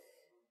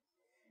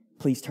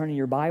Please turn in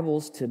your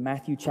Bibles to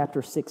Matthew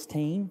chapter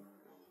 16.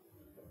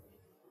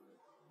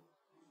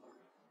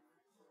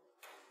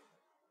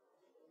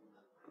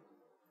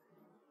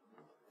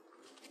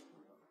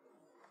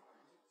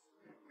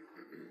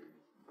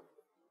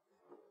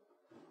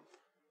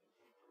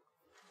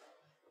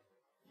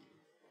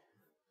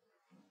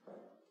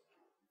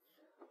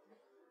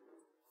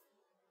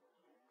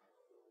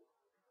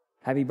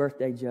 Happy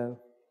birthday, Joe.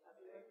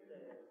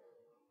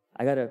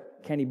 I got a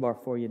candy bar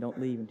for you.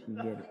 Don't leave until you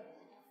get it.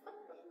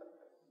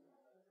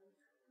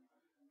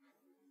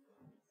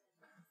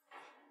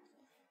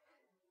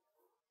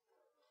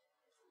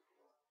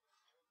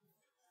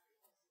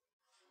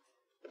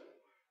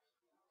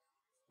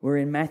 We're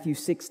in Matthew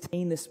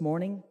 16 this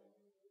morning.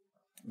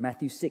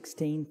 Matthew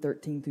 16,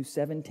 13 through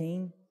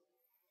 17.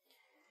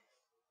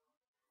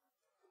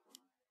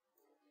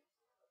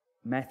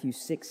 Matthew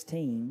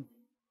 16,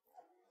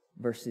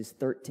 verses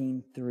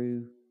 13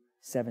 through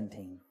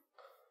 17.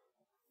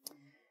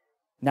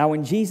 Now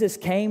when Jesus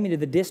came into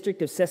the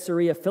district of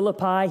Caesarea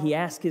Philippi, He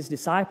asked His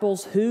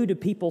disciples, "Who do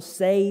people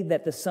say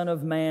that the Son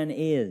of Man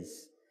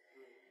is?"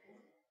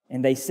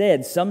 And they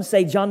said, "Some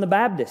say John the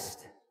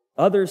Baptist,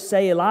 others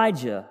say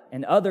Elijah,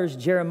 and others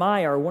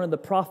Jeremiah or one of the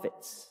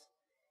prophets."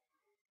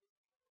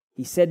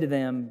 He said to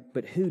them,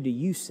 "But who do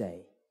you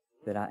say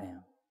that I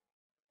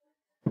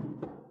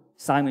am?"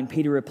 Simon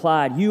Peter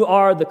replied, "You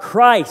are the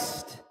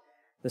Christ,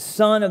 the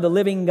Son of the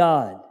living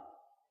God."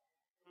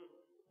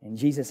 And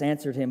Jesus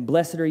answered him,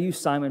 "Blessed are you,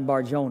 Simon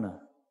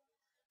Bar-Jonah,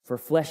 for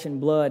flesh and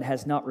blood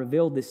has not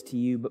revealed this to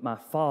you, but my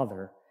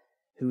Father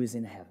who is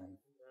in heaven."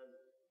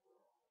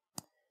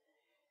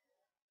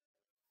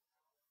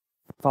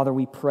 Father,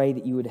 we pray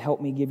that you would help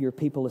me give your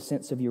people a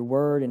sense of your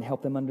word and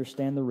help them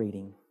understand the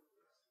reading.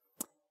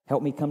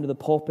 Help me come to the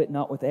pulpit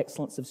not with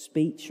excellence of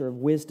speech or of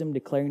wisdom,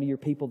 declaring to your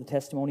people the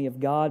testimony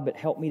of God, but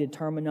help me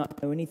determine not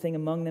to know anything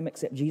among them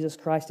except Jesus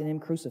Christ and Him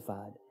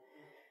crucified.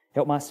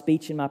 Help my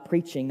speech and my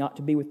preaching not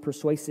to be with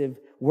persuasive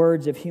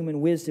words of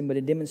human wisdom, but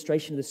a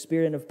demonstration of the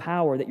Spirit and of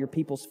power, that your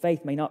people's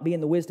faith may not be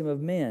in the wisdom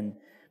of men,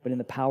 but in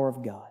the power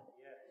of God.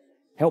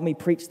 Help me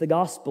preach the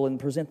gospel and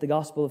present the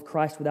gospel of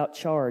Christ without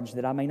charge,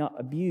 that I may not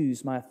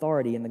abuse my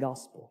authority in the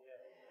gospel.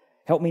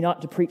 Help me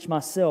not to preach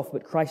myself,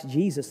 but Christ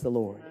Jesus the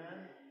Lord,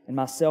 and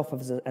myself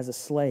as a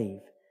slave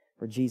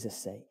for Jesus'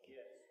 sake.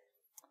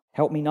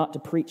 Help me not to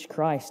preach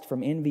Christ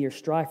from envy or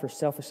strife or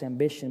selfish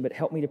ambition, but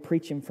help me to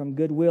preach Him from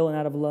goodwill and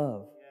out of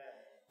love.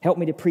 Help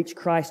me to preach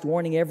Christ,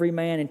 warning every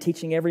man and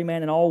teaching every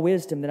man in all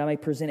wisdom, that I may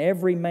present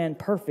every man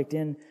perfect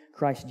in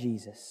Christ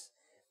Jesus.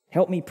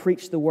 Help me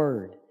preach the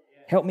Word.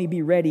 Help me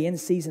be ready in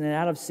season and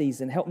out of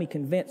season. Help me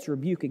convince,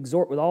 rebuke,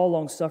 exhort with all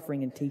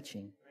long-suffering and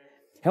teaching.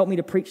 Help me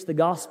to preach the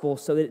gospel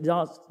so that it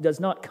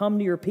does not come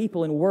to your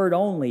people in word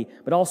only,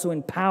 but also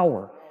in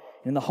power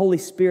and in the Holy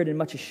Spirit and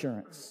much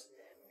assurance.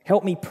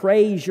 Help me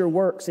praise your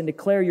works and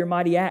declare your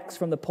mighty acts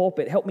from the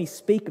pulpit. Help me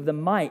speak of the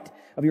might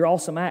of your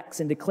awesome acts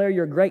and declare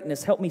your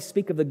greatness. Help me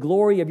speak of the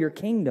glory of your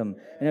kingdom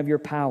and of your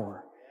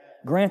power.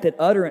 Grant that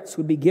utterance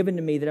would be given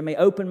to me, that I may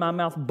open my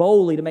mouth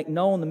boldly to make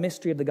known the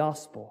mystery of the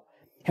gospel.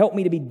 Help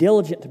me to be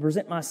diligent to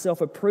present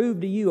myself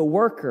approved to you, a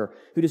worker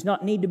who does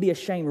not need to be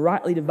ashamed,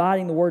 rightly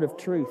dividing the word of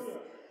truth.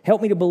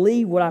 Help me to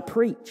believe what I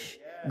preach.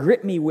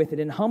 Grip me with it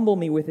and humble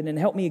me with it, and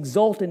help me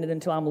exult in it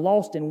until I'm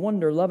lost in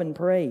wonder, love, and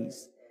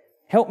praise.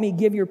 Help me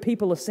give your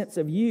people a sense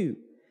of you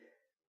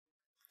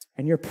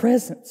and your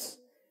presence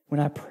when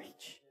I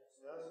preach.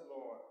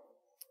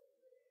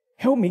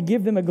 Help me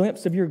give them a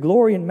glimpse of your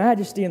glory and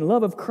majesty and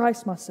love of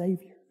Christ my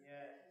Savior,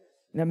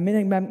 and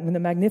the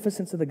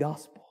magnificence of the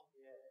gospel.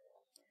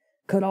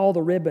 Cut all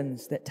the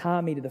ribbons that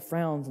tie me to the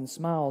frowns and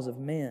smiles of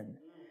men,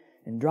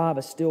 and drive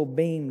a steel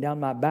beam down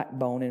my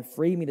backbone, and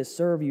free me to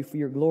serve you for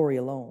your glory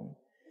alone.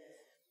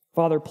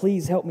 Father,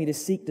 please help me to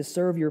seek to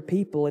serve your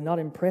people and not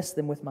impress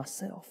them with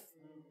myself.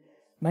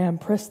 May I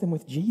impress them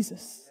with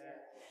Jesus.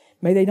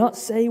 May they not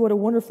say what a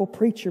wonderful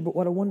preacher, but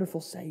what a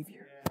wonderful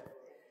Savior.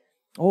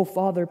 Oh,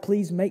 Father,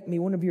 please make me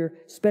one of your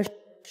special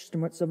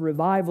instruments of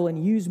revival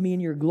and use me in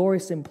your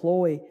glorious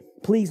employ.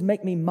 Please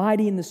make me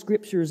mighty in the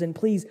Scriptures, and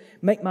please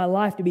make my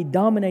life to be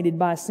dominated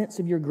by a sense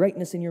of your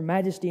greatness and your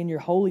majesty and your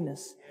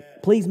holiness.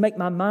 Please make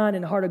my mind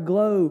and heart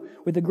aglow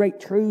with the great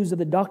truths of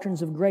the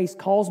doctrines of grace.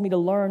 Cause me to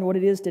learn what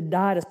it is to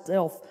die to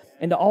self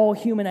and to all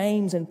human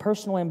aims and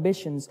personal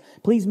ambitions.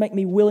 Please make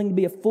me willing to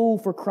be a fool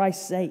for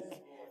Christ's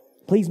sake.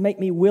 Please make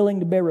me willing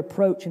to bear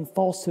reproach and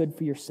falsehood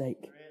for your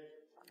sake.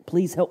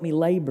 Please help me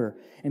labor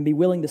and be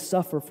willing to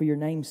suffer for your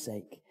name's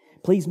sake.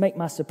 Please make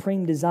my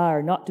supreme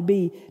desire not to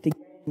be to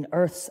gain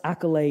earth's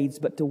accolades,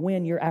 but to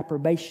win your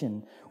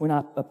approbation when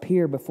I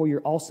appear before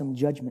your awesome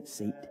judgment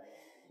seat.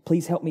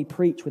 Please help me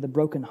preach with a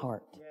broken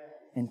heart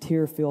and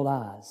tear-filled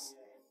eyes.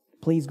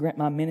 Please grant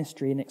my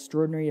ministry an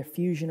extraordinary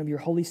effusion of your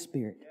Holy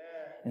Spirit,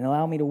 and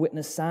allow me to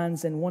witness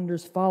signs and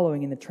wonders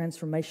following in the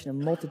transformation of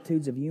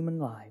multitudes of human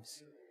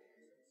lives.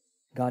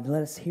 God,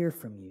 let us hear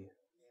from you.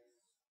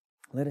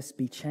 Let us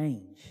be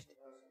changed.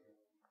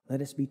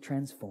 Let us be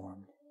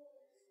transformed.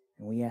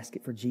 And we ask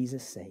it for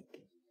Jesus'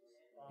 sake.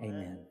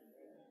 Amen.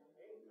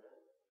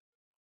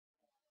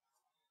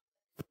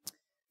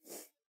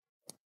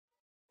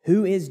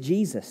 Who is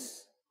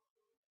Jesus?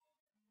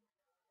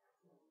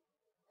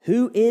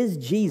 Who is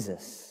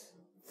Jesus?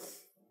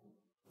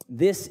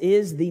 This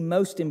is the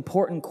most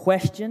important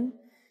question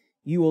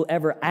you will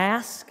ever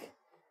ask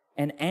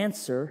and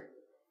answer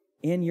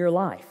in your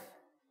life.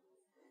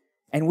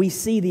 And we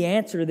see the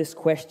answer to this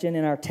question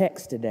in our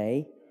text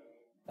today,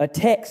 a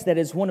text that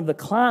is one of the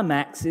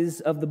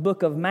climaxes of the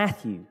book of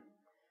Matthew.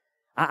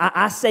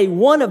 I say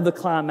one of the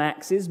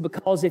climaxes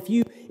because if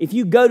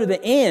you go to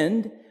the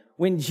end,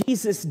 when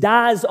Jesus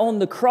dies on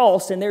the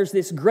cross and there's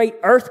this great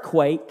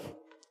earthquake,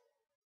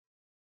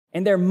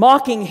 and they're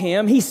mocking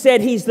Him, He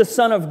said He's the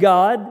Son of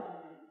God.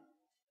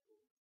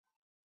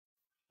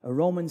 A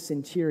Roman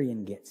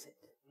centurion gets it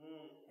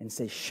and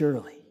says,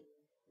 surely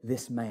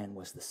this man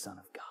was the Son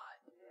of God.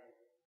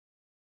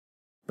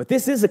 But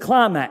this is a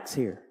climax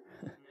here.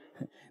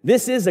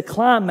 This is a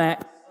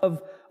climax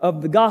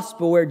of the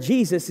gospel where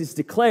Jesus is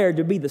declared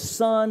to be the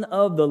Son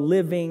of the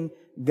living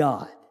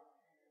God.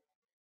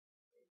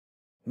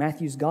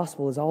 Matthew's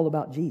gospel is all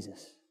about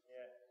Jesus.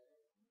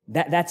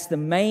 That's the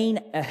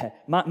main...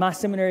 my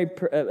seminary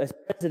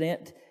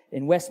president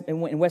in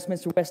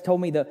Westminster West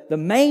told me the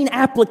main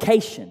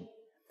application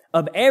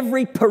of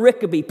every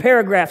pericope,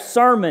 paragraph,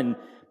 sermon,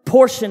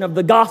 portion of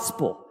the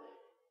gospel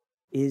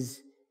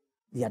is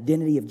the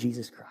identity of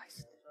Jesus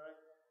Christ.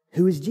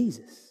 Who is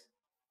Jesus?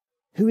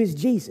 Who is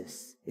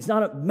Jesus? It's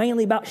not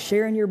mainly about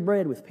sharing your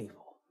bread with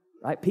people,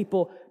 right?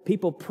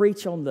 People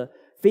preach on the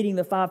feeding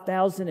the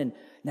 5,000, and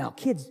now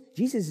kids,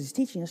 Jesus is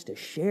teaching us to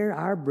share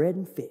our bread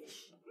and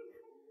fish.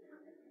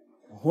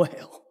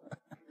 Well,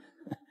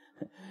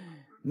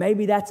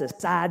 maybe that's a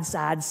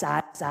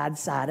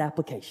side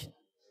application.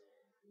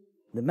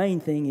 The main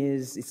thing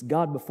is it's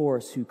God before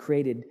us who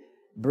created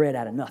bread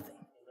out of nothing.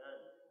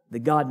 The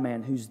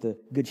God-man who's the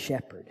good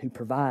shepherd, who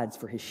provides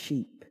for His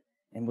sheep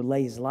and would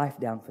lay His life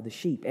down for the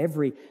sheep.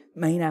 Every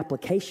main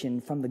application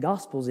from the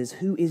Gospels is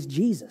who is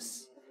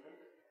Jesus?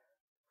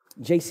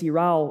 J.C.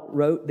 Ryle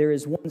wrote, there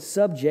is one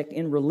subject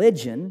in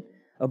religion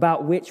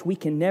about which we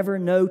can never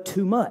know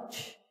too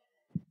much.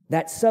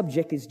 That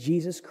subject is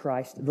Jesus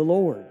Christ the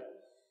Lord.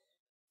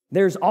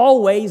 There's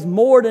always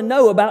more to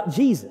know about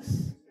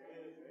Jesus.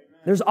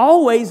 There's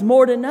always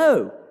more to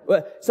know.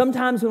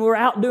 Sometimes when we're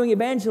out doing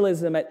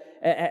evangelism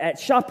at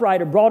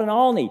ShopRite or Broad and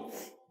Alney,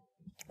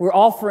 we're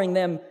offering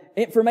them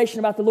information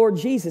about the Lord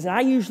Jesus. And I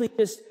usually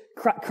just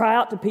cry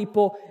out to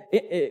people,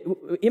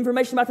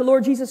 information about the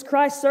Lord Jesus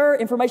Christ, sir?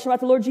 Information about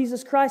the Lord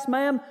Jesus Christ,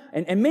 ma'am?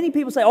 And many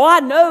people say, oh,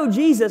 I know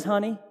Jesus,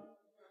 honey.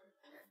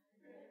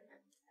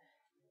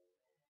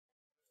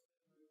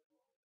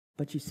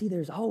 But you see,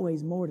 there's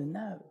always more to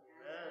know.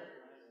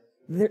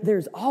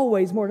 There's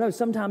always more to know.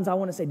 Sometimes I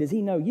want to say, does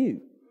He know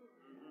you?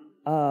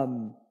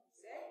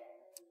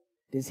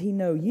 Does He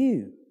know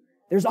you?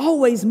 There's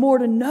always more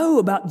to know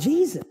about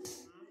Jesus.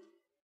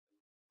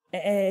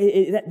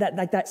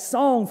 Like that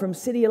song from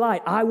City of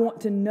Light, I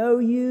want to know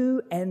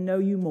you and know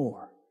you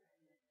more.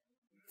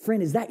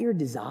 Friend, is that your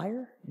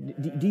desire?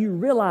 Do you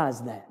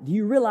realize that? Do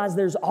you realize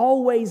there's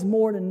always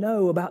more to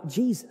know about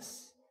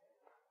Jesus?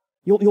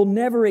 You'll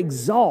never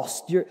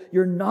exhaust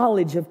your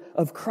knowledge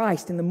of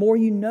Christ. And the more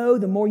you know,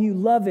 the more you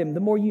love Him.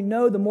 The more you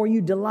know, the more you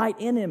delight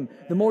in Him.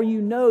 The more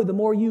you know, the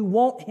more you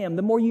want Him.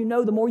 The more you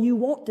know, the more you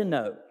want to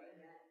know.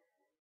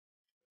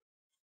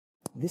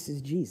 This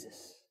is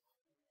Jesus.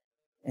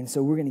 And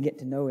so we're going to get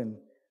to know Him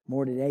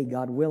more today,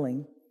 God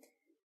willing.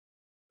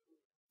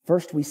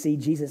 First, we see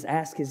Jesus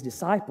ask His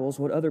disciples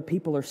what other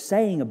people are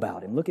saying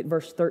about Him. Look at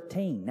verse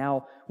 13.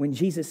 Now, when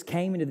Jesus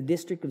came into the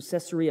district of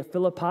Caesarea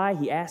Philippi,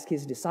 He asked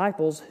His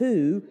disciples,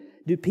 who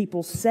do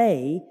people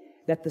say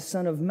that the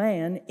Son of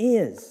Man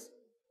is?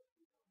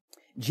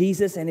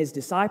 Jesus and His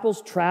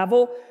disciples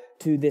travel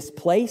to this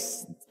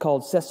place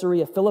called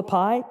Caesarea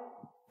Philippi.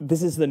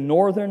 This is the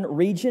northern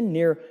region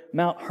near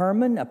Mount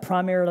Hermon, a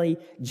primarily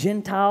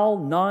Gentile,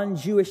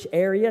 non-Jewish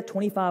area,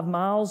 25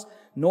 miles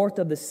north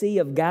of the Sea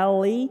of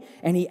Galilee.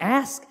 And He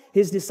asked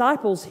His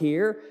disciples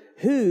here,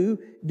 who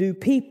do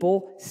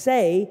people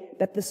say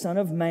that the Son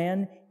of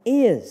Man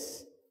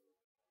is?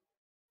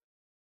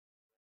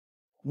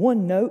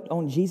 One note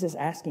on Jesus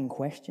asking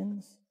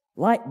questions.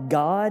 Like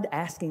God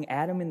asking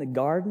Adam in the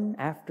garden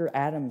after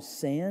Adam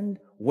sinned,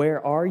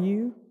 where are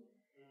you?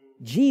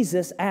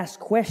 Jesus asks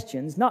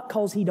questions not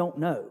because He don't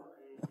know.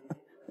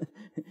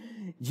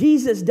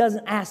 Jesus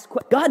doesn't ask,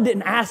 God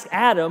didn't ask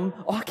Adam,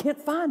 oh, I can't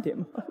find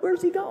him.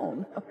 Where's he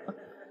gone?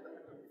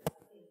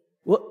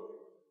 Well,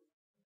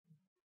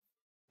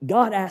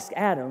 God asked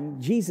Adam,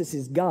 Jesus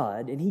is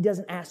God, and He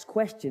doesn't ask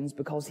questions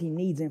because He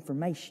needs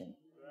information.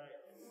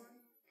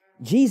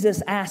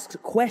 Jesus asks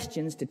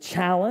questions to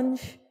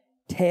challenge,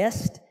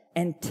 test,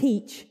 and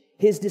teach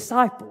His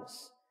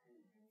disciples.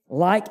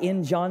 Like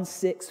in John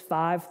 6,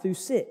 5 through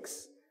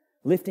 6.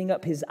 Lifting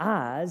up His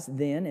eyes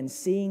then and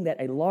seeing that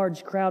a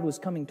large crowd was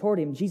coming toward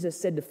Him, Jesus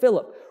said to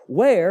Philip,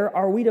 where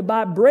are we to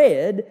buy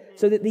bread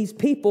so that these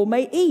people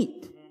may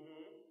eat?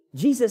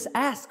 Jesus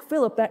asked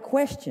Philip that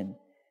question.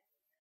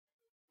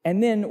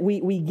 And then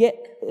we get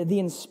the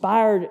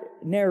inspired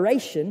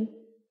narration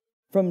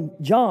from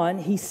John.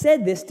 He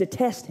said this to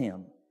test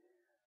Him.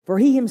 For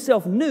He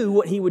Himself knew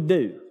what He would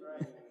do.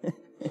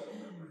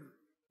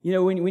 You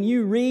know, when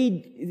you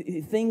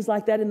read things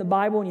like that in the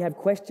Bible and you have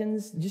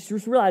questions, just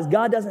realize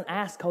God doesn't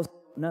ask because He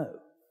doesn't know.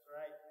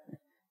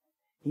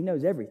 He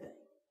knows everything.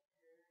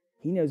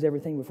 He knows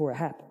everything before it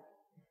happened.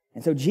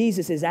 And so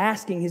Jesus is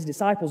asking His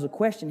disciples a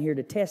question here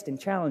to test and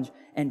challenge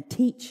and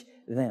teach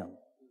them.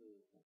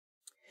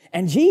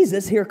 And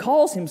Jesus here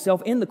calls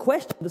Himself in the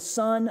question the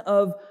Son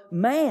of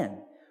Man,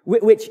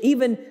 which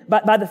even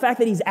by the fact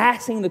that He's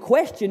asking the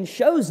question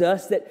shows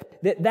us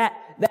that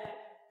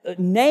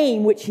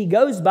name which He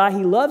goes by,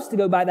 He loves to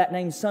go by that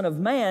name, Son of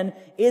Man,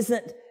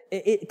 isn't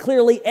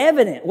clearly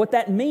evident what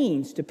that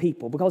means to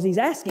people, because He's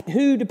asking,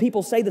 who do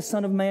people say the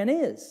Son of Man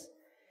is?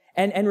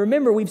 And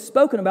remember, we've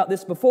spoken about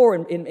this before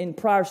in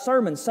prior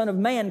sermons. Son of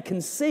Man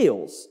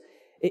conceals.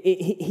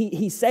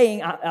 He's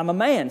saying, I'm a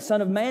man.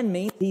 Son of Man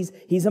means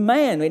he's a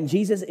man, and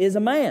Jesus is a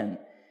man.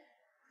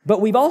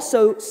 But we've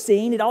also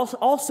seen, it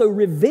also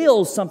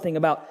reveals something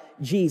about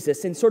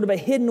Jesus in sort of a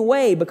hidden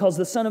way, because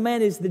the Son of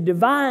Man is the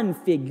divine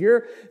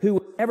figure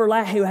who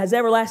has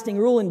everlasting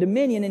rule and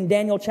dominion in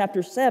Daniel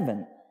chapter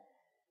 7.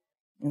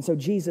 And so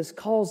Jesus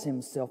calls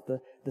Himself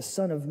the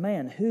Son of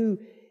Man. Who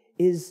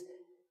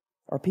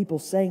are people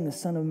saying the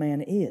Son of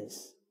Man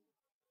is?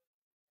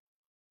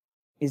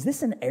 Is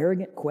this an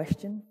arrogant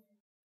question?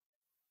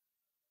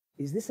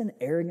 Is this an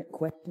arrogant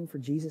question for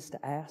Jesus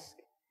to ask?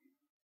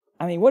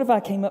 I mean, what if I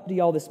came up to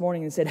y'all this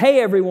morning and said,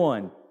 hey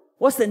everyone,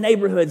 what's the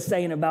neighborhood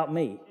saying about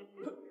me?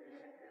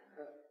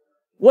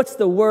 What's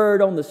the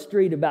word on the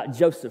street about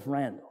Joseph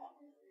Randall?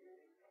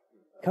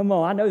 Come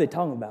on, I know they're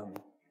talking about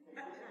me.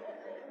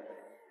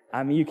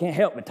 I mean, you can't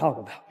help but talk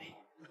about me.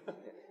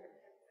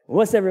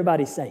 What's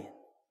everybody saying?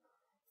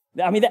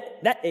 I mean,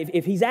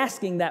 if He's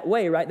asking that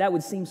way, right, that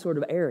would seem sort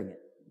of arrogant,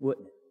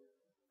 wouldn't it?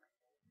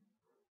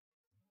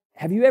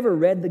 Have you ever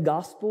read the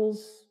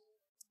Gospels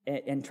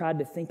and tried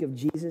to think of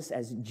Jesus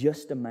as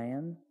just a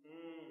man?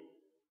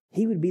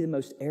 He would be the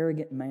most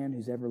arrogant man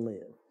who's ever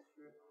lived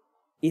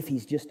if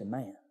He's just a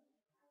man.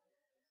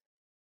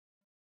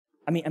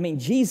 I mean,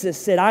 Jesus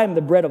said, I am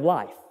the bread of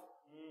life.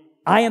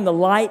 I am the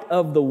light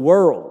of the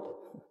world.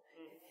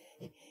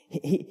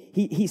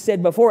 He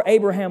said, before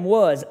Abraham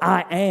was,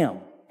 I am.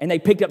 And they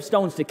picked up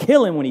stones to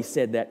kill Him when He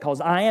said that, because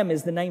I am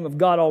is the name of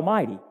God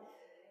Almighty.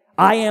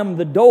 I am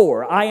the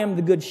door. I am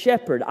the good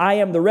shepherd. I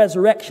am the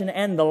resurrection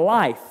and the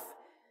life.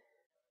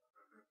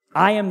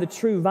 I am the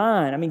true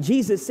vine. I mean,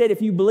 Jesus said,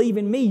 if you believe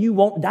in Me, you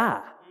won't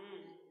die.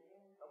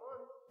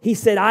 He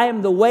said, I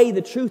am the way,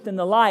 the truth, and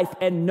the life,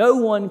 and no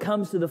one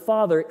comes to the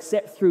Father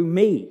except through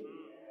Me.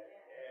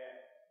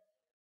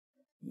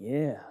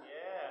 Yeah.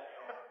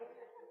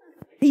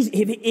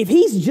 If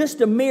He's just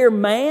a mere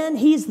man,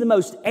 He's the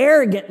most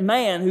arrogant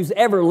man who's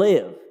ever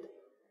lived.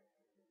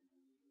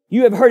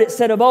 You have heard it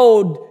said of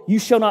old, you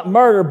shall not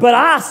murder, but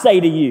I say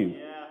to you,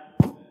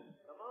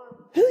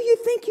 who you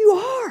think you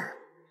are?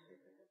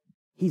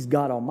 He's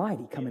God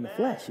Almighty come in the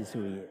flesh is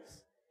who He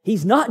is.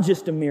 He's not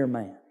just a mere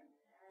man.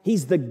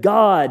 He's the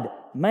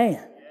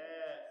God-man.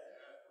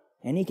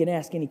 And He can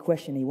ask any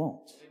question He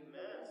wants.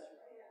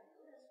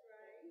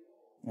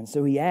 And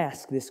so He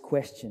asked this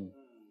question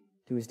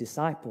to His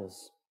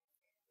disciples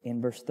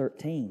in verse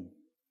 13.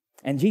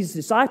 And Jesus'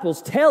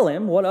 disciples tell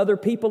Him what other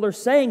people are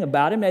saying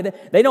about Him.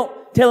 They don't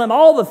tell Him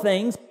all the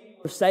things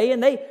people are saying.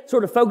 They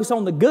sort of focus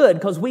on the good,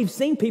 because we've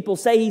seen people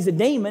say He's a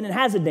demon and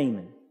has a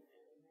demon.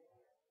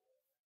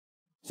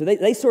 So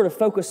they sort of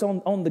focus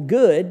on the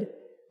good.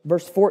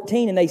 Verse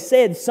 14, and they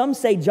said, some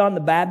say John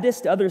the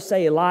Baptist, others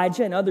say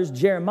Elijah, and others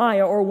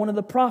Jeremiah or one of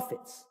the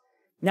prophets.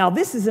 Now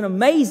this is an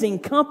amazing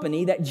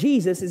company that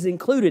Jesus is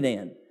included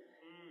in.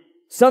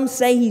 Some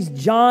say He's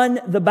John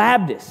the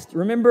Baptist.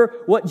 Remember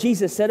what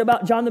Jesus said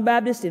about John the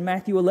Baptist in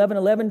Matthew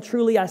 11:11.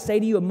 Truly I say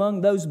to you, among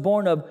those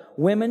born of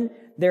women,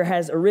 there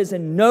has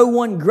arisen no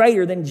one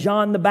greater than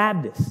John the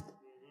Baptist.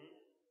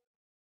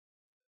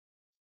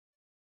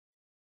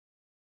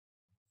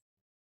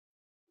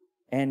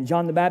 And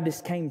John the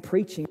Baptist came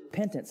preaching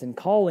repentance and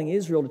calling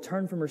Israel to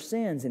turn from her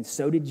sins, and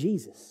so did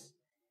Jesus.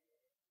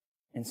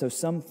 And so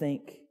some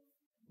think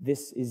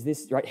this,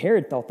 right?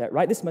 Herod thought that,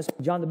 right? This must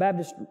be John the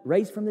Baptist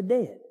raised from the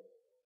dead.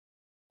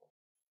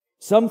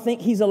 Some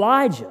think He's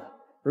Elijah.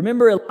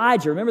 Remember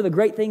Elijah. Remember the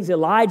great things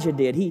Elijah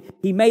did.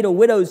 He made a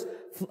widow's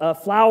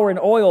flour and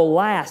oil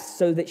last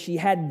so that she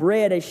had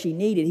bread as she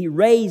needed. He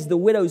raised the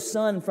widow's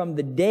son from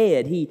the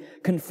dead. He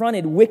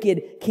confronted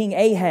wicked King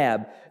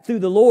Ahab. Through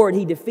the Lord,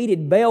 He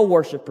defeated Baal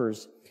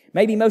worshipers.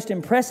 Maybe most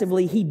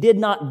impressively, He did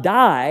not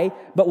die,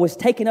 but was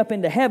taken up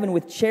into heaven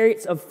with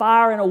chariots of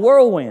fire and a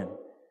whirlwind.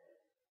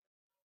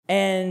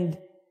 And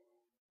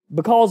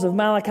because of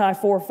Malachi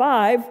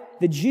 4:5,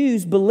 the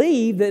Jews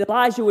believed that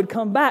Elijah would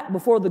come back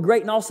before the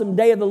great and awesome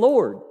day of the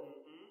Lord.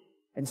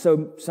 And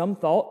so some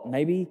thought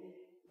maybe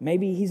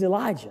He's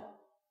Elijah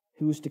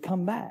who was to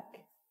come back.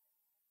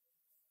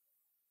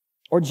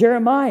 Or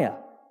Jeremiah,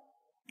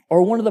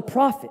 or one of the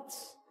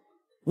prophets.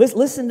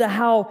 Listen to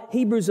how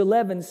Hebrews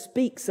 11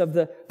 speaks of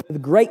the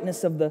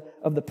greatness of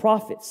the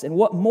prophets. And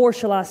what more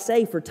shall I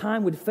say, for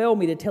time would fail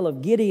me to tell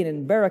of Gideon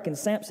and Barak and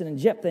Samson and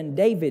Jephthah and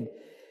David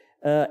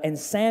and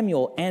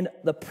Samuel and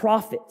the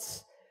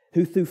prophets,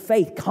 who through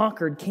faith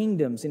conquered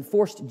kingdoms,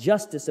 enforced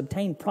justice,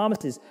 obtained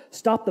promises,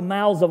 stopped the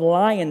mouths of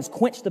lions,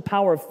 quenched the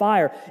power of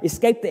fire,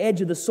 escaped the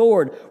edge of the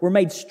sword, were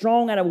made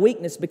strong out of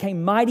weakness,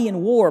 became mighty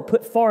in war,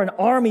 put foreign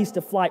armies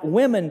to flight.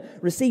 Women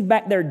received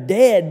back their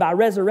dead by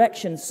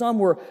resurrection. Some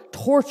were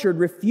tortured,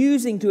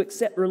 refusing to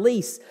accept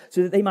release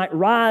so that they might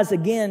rise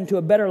again to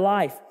a better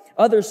life.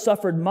 Others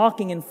suffered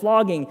mocking and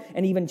flogging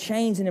and even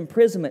chains and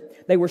imprisonment.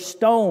 They were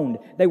stoned.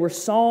 They were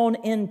sawn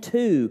in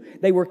two.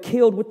 They were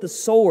killed with the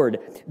sword.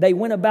 They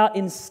went about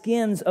in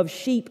skins of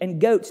sheep and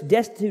goats,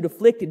 destitute,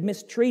 afflicted,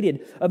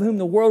 mistreated, of whom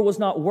the world was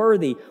not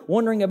worthy,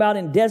 wandering about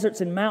in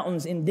deserts and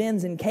mountains, in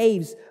dens and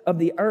caves of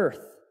the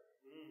earth.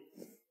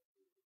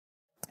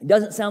 It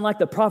doesn't sound like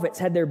the prophets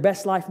had their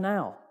best life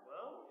now.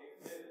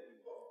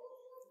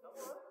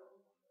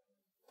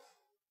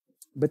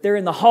 But they're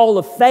in the hall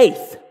of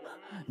faith.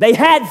 They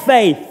had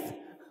faith.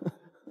 I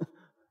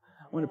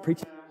want to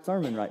preach a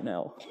sermon right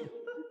now.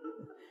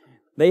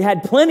 They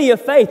had plenty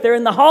of faith. They're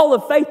in the hall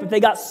of faith, but they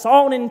got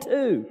sawn in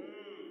two.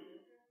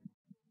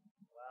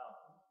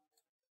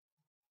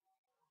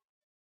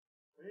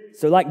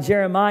 So like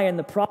Jeremiah and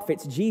the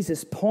prophets,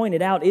 Jesus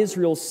pointed out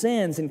Israel's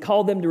sins and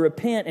called them to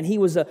repent, and He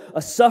was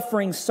a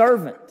suffering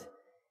servant.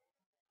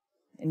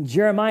 And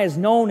Jeremiah is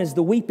known as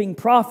the weeping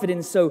prophet,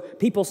 and so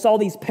people saw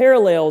these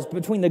parallels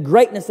between the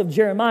greatness of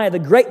Jeremiah, the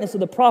greatness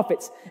of the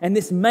prophets, and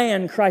this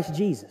man, Christ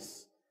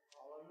Jesus.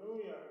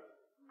 Hallelujah.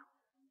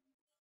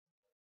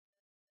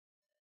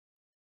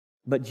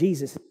 But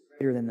Jesus is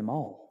greater than them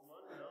all.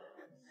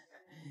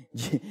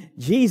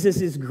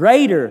 Jesus is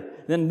greater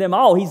than them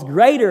all. He's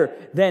greater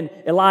than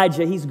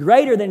Elijah. He's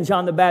greater than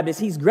John the Baptist.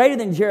 He's greater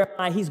than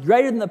Jeremiah. He's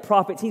greater than the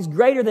prophets. He's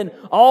greater than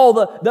all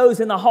those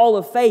in the hall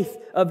of faith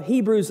of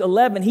Hebrews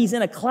 11. He's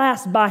in a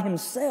class by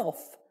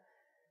himself.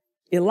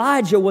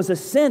 Elijah was a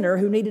sinner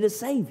who needed a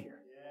Savior.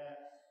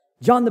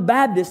 John the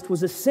Baptist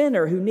was a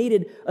sinner who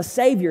needed a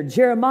Savior.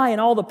 Jeremiah and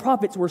all the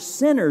prophets were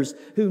sinners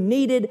who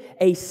needed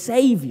a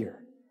Savior.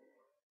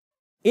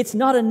 It's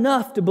not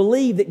enough to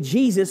believe that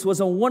Jesus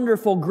was a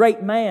wonderful,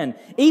 great man.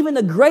 Even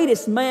the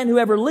greatest man who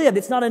ever lived.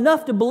 It's not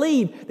enough to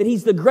believe that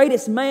He's the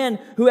greatest man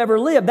who ever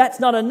lived. That's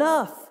not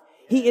enough.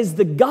 He is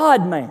the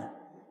God-man.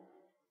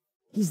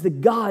 He's the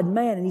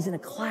God-man, and He's in a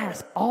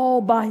class all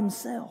by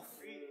Himself.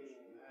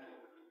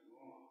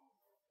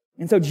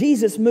 And so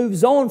Jesus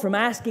moves on from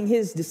asking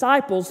His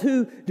disciples,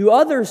 who do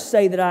others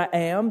say that I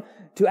am,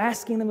 to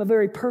asking them a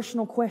very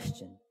personal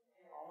question.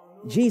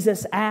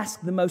 Jesus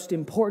asked the most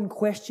important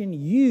question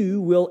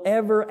you will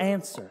ever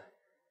answer.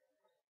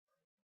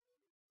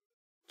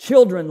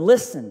 Children,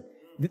 listen.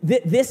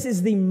 This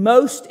is the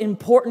most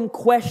important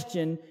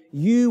question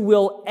you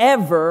will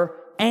ever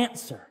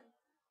answer.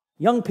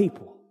 Young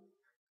people,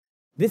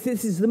 this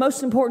is the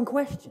most important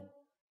question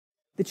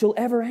that you'll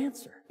ever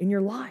answer in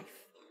your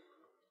life.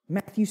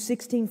 Matthew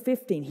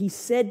 16:15, He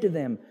said to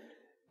them,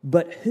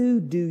 "But who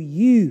do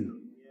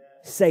you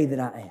say that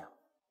I am?"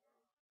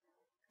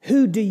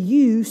 Who do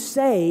you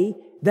say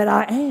that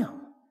I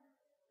am?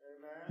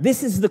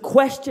 This is the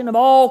question of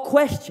all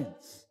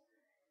questions.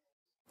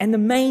 And the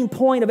main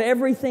point of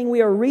everything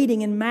we are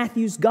reading in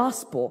Matthew's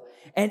Gospel.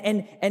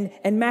 And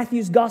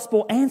Matthew's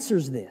Gospel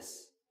answers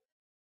this.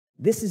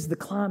 This is the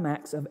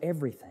climax of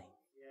everything.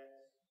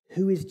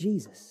 Who is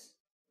Jesus?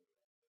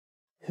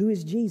 Who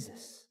is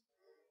Jesus?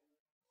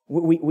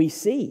 We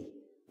see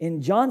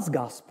in John's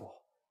Gospel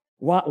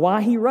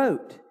why he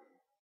wrote.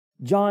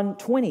 John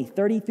 20,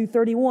 30 through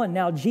 31.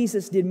 Now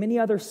Jesus did many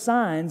other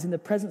signs in the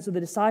presence of the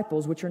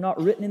disciples, which are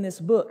not written in this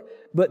book,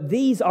 but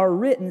these are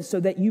written so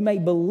that you may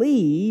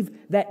believe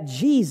that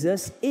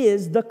Jesus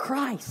is the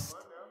Christ,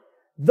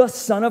 the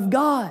Son of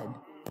God,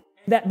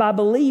 that by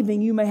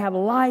believing you may have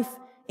life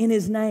in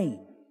His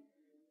name.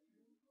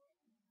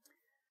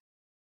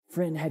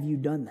 Friend, have you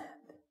done that?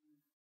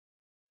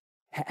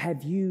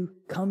 Have you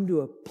come to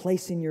a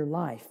place in your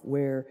life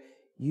where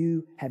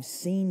you have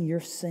seen your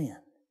sin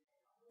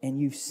and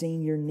you've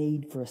seen your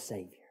need for a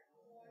Savior?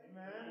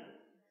 Amen.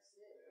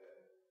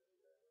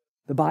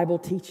 The Bible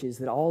teaches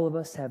that all of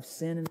us have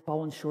sinned and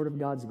fallen short of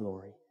God's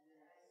glory.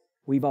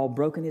 We've all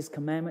broken His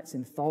commandments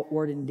in thought,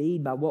 word, and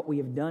deed by what we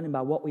have done and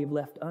by what we have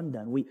left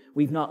undone.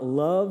 We've not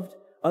loved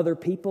other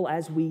people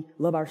as we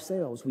love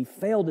ourselves. We've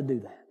failed to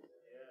do that.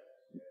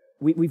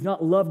 We've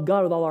not loved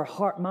God with all our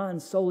heart,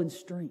 mind, soul, and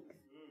strength.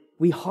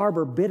 We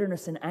harbor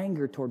bitterness and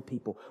anger toward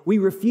people. We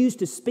refuse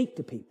to speak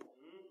to people.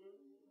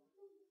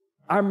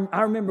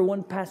 I remember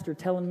one pastor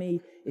telling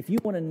me, if you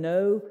want to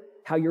know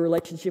how your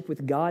relationship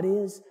with God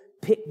is,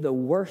 pick the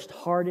worst,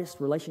 hardest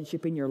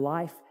relationship in your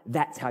life.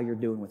 That's how you're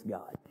doing with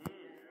God.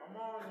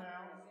 Come on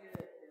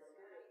now.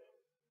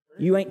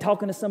 You ain't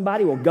talking to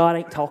somebody, well, God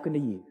ain't talking to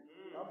you.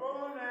 Come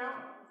on now.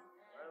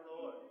 My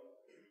Lord.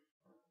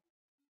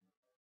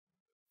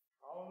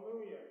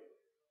 Hallelujah.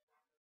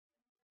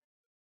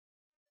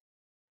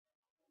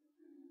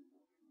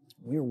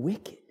 We're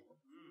wicked.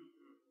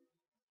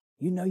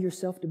 You know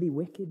yourself to be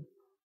wicked?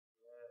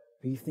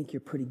 Or you think you're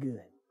pretty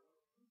good?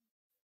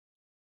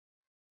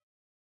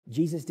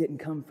 Jesus didn't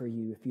come for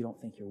you if you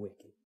don't think you're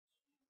wicked.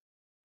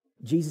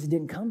 Jesus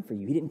didn't come for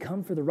you. He didn't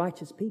come for the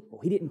righteous people.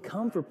 He didn't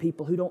come for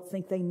people who don't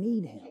think they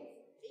need Him.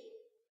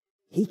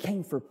 He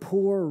came for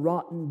poor,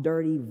 rotten,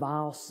 dirty,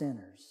 vile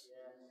sinners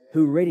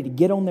who are ready to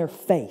get on their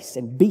face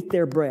and beat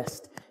their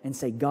breast and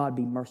say, God,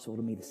 be merciful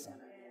to me, the sinner.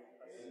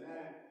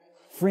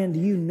 Friend, do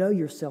you know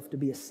yourself to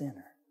be a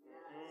sinner?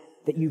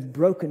 That you've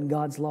broken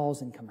God's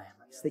laws and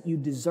commandments? That you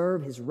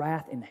deserve His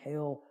wrath in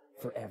hell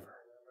forever?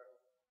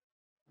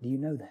 Do you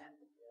know that?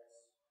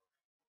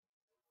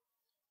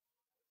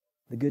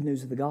 The good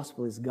news of the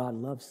gospel is God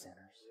loves sinners.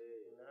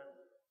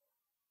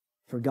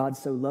 For God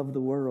so loved the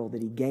world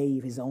that He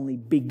gave His only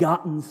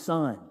begotten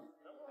Son.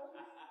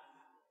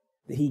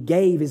 That He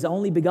gave His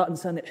only begotten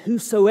Son, that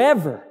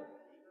whosoever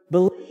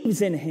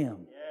believes in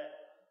Him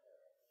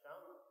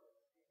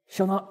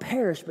shall not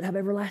perish but have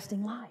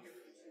everlasting life.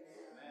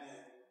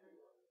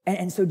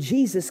 And so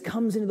Jesus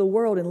comes into the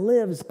world and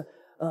lives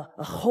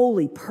a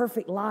holy,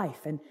 perfect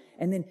life and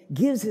then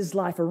gives His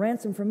life a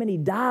ransom for many,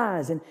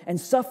 dies and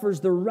suffers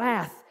the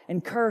wrath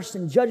and curse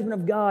and judgment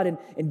of God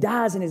and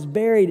dies and is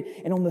buried,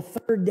 and on the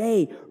third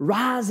day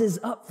rises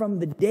up from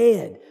the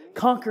dead,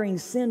 conquering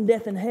sin,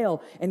 death, and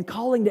hell, and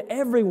calling to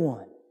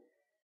everyone,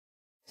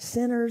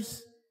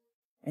 sinners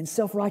and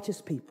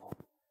self-righteous people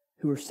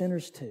who are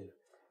sinners too,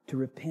 to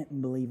repent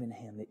and believe in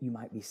Him that you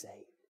might be saved.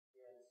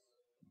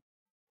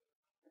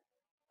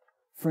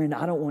 Friend,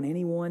 I don't want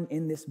anyone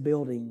in this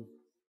building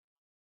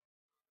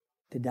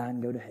to die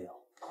and go to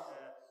hell.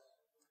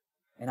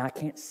 And I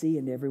can't see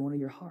into every one of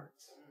your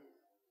hearts.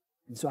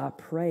 And so I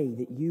pray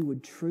that you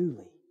would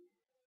truly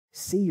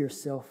see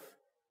yourself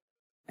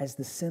as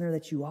the sinner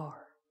that you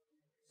are.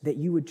 That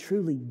you would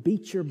truly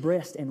beat your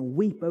breast and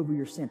weep over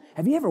your sin.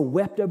 Have you ever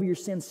wept over your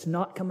sin,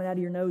 snot coming out of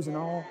your nose and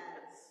all?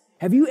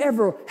 Have you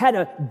ever had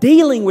a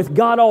dealing with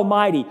God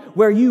Almighty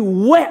where you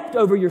wept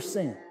over your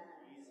sin?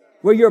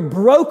 Where you're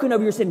broken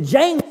over your sin?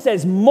 James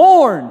says,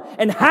 mourn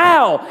and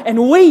howl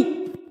and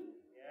weep.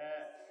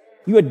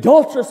 You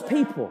adulterous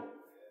people.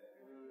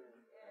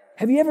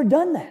 Have you ever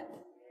done that?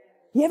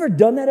 You ever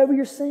done that over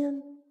your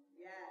sin?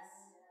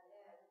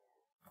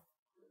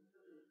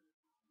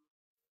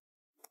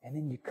 And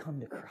then you come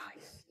to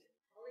Christ.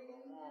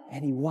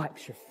 And He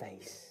wipes your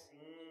face.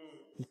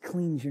 He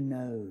cleans your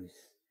nose.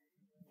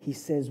 He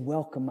says,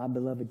 welcome, my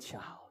beloved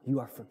child. You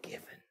are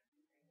forgiven.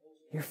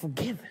 You're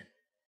forgiven.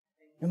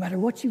 No matter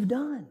what you've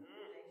done.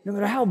 No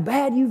matter how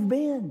bad you've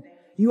been.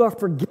 You are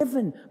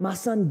forgiven. My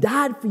Son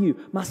died for you.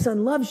 My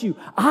Son loves you.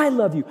 I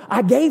love you.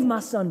 I gave my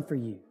Son for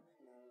you.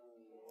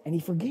 And He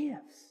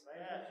forgives.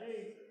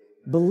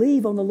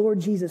 Believe on the Lord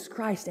Jesus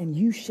Christ and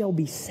you shall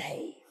be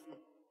saved.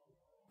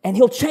 And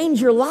He'll change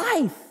your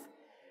life.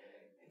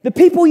 The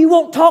people you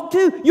won't talk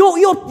to,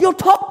 you'll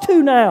talk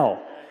to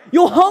now.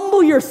 You'll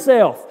humble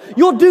yourself.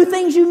 You'll do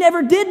things you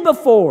never did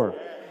before.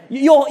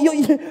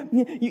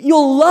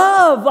 You'll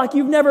love like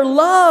you've never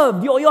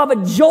loved. You'll have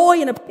a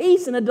joy and a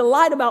peace and a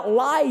delight about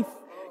life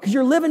because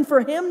you're living for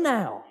Him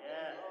now.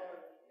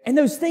 And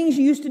those things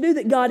you used to do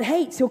that God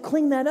hates, He'll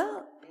clean that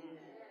up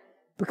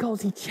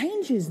because He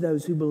changes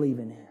those who believe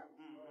in Him.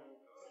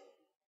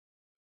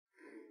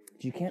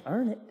 You can't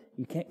earn it.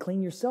 You can't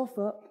clean yourself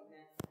up.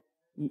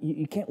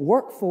 You can't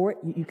work for it.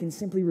 You can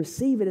simply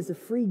receive it as a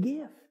free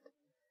gift.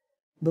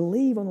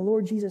 Believe on the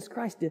Lord Jesus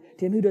Christ. To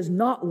him who does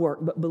not work,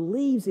 but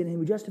believes in Him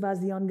who justifies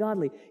the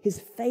ungodly, his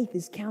faith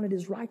is counted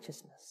as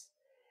righteousness.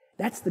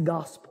 That's the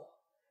gospel.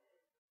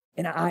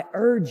 And I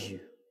urge you,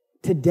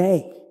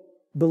 today,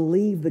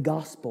 believe the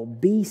gospel.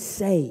 Be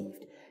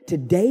saved.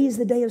 Today is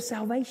the day of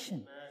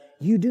salvation.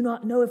 You do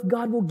not know if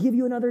God will give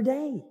you another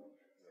day.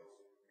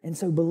 And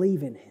so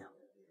believe in Him.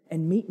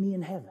 And meet me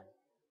in heaven.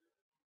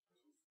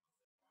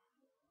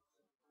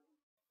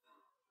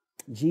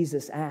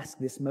 Jesus asked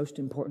this most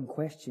important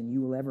question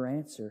you will ever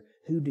answer.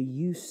 Who do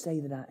you say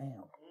that I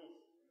am?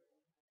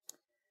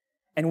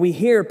 And we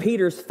hear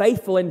Peter's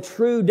faithful and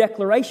true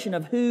declaration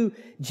of who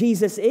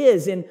Jesus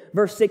is in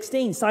verse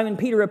 16. Simon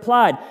Peter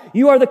replied,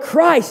 you are the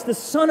Christ, the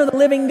Son of the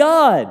living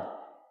God.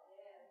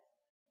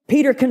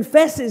 Peter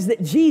confesses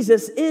that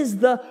Jesus is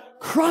the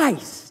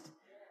Christ.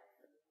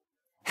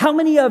 How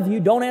many of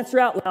you, don't answer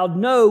out loud,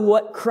 know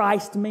what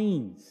Christ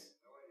means?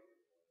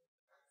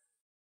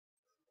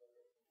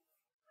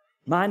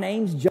 My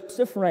name's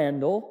Joseph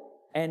Randall,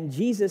 and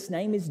Jesus'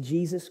 name is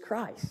Jesus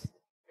Christ.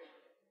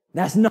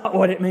 That's not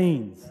what it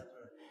means.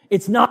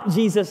 It's not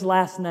Jesus'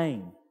 last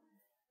name.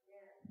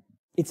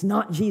 It's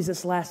not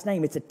Jesus' last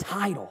name. It's a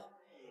title.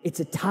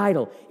 It's a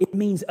title. It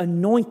means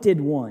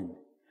anointed one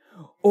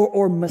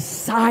or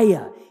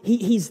Messiah.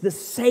 He's the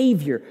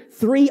Savior.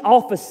 3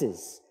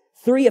 offices.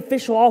 3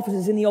 official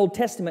offices in the Old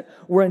Testament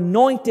were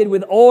anointed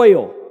with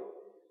oil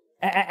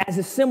as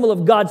a symbol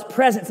of God's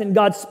presence and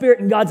God's Spirit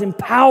and God's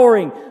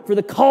empowering for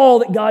the call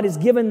that God has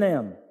given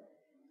them.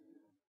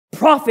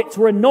 Prophets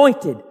were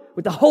anointed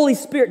with the Holy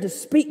Spirit to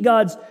speak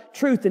God's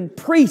truth, and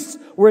priests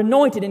were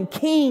anointed and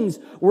kings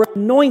were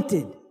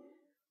anointed.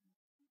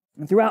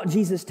 And throughout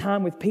Jesus'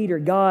 time with Peter,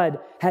 God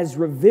has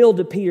revealed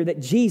to Peter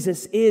that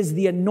Jesus is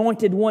the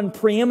anointed one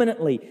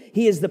preeminently.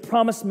 He is the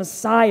promised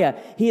Messiah.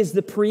 He is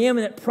the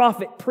preeminent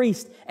prophet,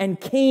 priest, and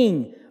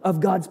king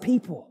of God's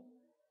people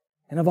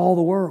and of all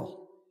the world.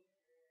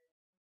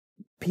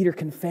 Peter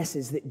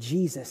confesses that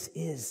Jesus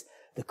is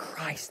the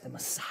Christ, the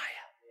Messiah.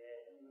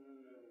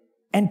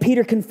 And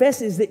Peter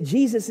confesses that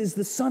Jesus is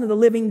the Son of the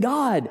living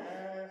God.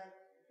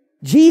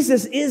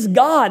 Jesus is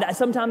God.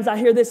 Sometimes I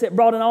hear this at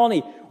Broad and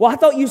Alney. Well, I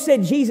thought you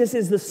said Jesus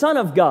is the Son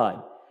of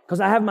God. Because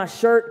I have my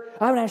shirt.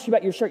 I haven't asked you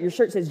about your shirt. Your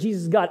shirt says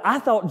Jesus is God. I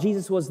thought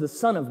Jesus was the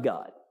Son of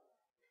God.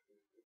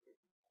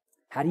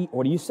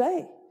 What do you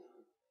say?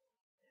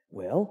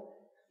 Well,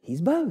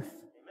 He's both.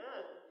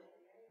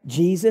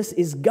 Jesus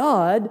is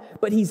God,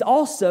 but He's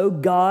also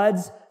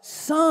God's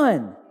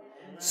Son.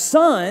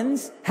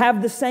 Sons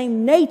have the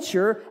same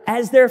nature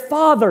as their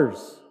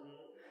fathers.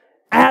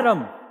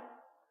 Adam,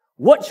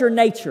 what's your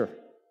nature?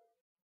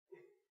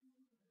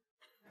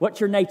 What's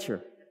your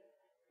nature?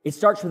 It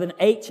starts with an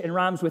H and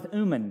rhymes with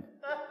human.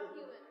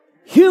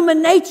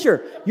 Human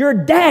nature. Your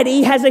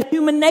daddy has a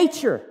human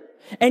nature.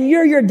 And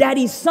you're your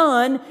daddy's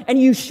son, and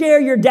you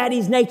share your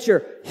daddy's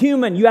nature.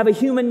 Human. You have a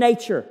human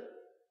nature.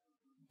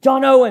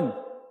 John Owen,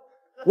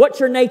 what's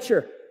your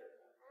nature?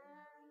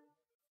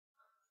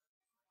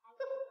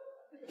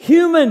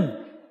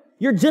 Human.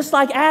 You're just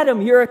like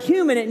Adam. You're a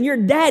human, and your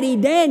daddy,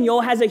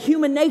 Daniel, has a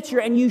human nature,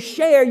 and you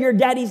share your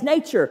daddy's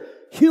nature.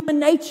 Human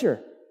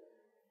nature.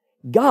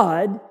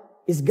 God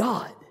is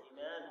God.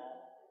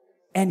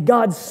 And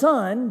God's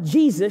Son,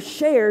 Jesus,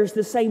 shares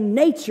the same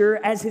nature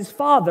as His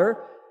Father,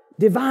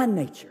 divine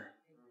nature.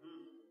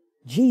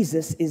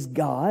 Jesus is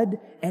God,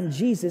 and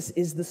Jesus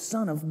is the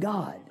Son of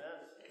God.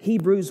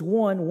 Hebrews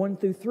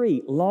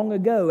 1:1-3. Long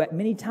ago, at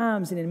many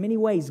times and in many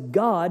ways,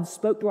 God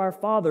spoke to our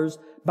fathers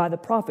by the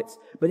prophets.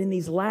 But in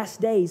these last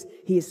days,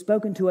 He has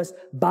spoken to us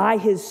by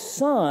His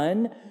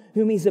Son,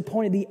 whom He's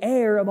appointed the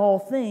heir of all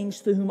things,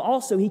 through whom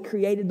also He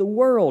created the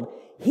world.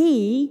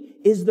 He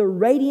is the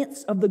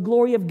radiance of the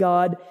glory of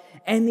God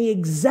and the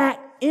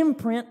exact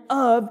imprint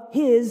of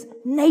His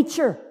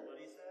nature.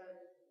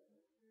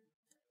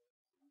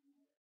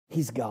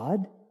 He's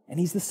God, and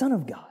He's the Son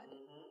of God.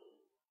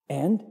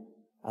 And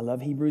I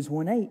love Hebrews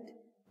 1:8.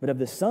 But of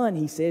the Son,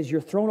 He says,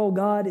 your throne, O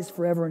God, is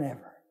forever and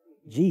ever.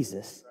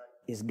 Jesus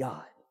is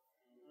God.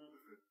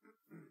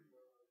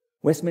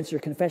 Westminster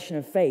Confession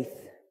of Faith,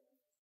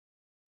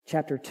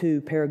 chapter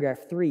 2,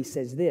 paragraph 3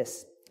 says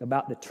this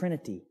about the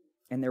Trinity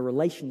and their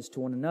relations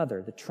to one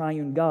another. The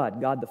triune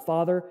God, God the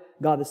Father,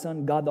 God the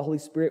Son, God the Holy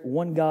Spirit,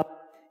 one God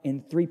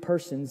in three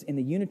persons. In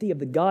the unity of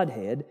the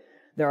Godhead,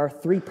 there are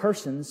three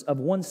persons of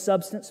one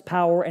substance,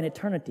 power, and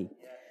eternity.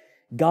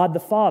 God the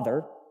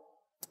Father,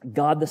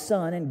 God the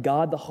Son, and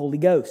God the Holy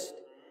Ghost.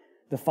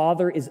 The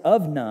Father is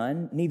of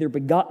none, neither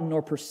begotten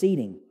nor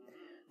proceeding.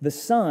 The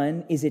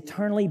Son is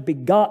eternally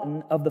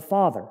begotten of the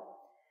Father.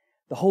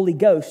 The Holy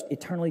Ghost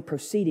eternally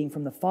proceeding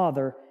from the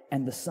Father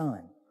and the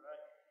Son.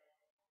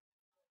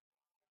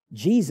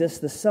 Jesus,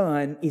 the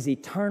Son, is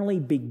eternally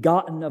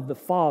begotten of the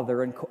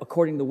Father,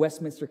 according to the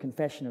Westminster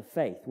Confession of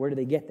Faith. Where do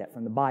they get that?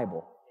 From the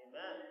Bible.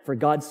 Amen. For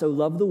God so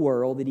loved the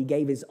world that He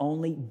gave His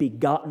only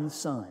begotten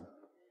Son.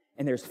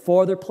 And there's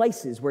 4 other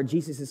places where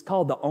Jesus is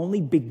called the only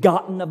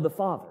begotten of the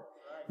Father.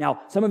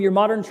 Now, some of your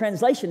modern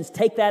translations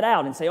take that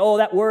out and say, oh,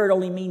 that word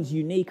only means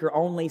unique or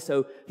only,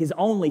 so His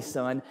only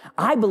Son.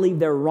 I believe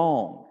they're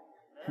wrong.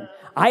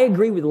 I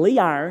agree with Lee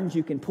Irons.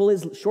 You can pull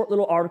his short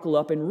little article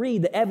up and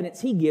read the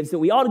evidence he gives that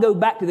we ought to go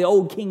back to the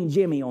old King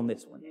Jimmy on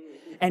this one.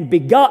 And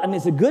begotten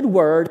is a good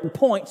word and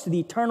points to the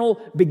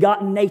eternal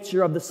begotten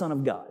nature of the Son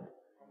of God.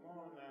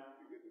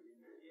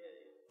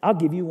 I'll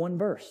give you one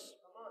verse.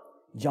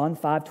 John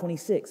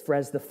 5:26. For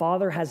as the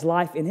Father has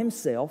life in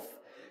Himself,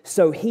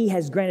 so He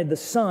has granted the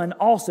Son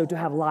also to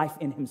have life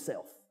in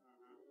Himself.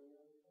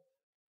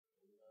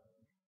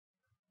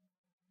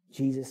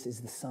 Jesus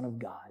is the Son of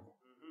God,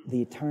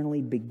 the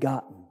eternally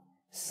begotten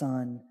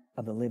Son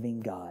of the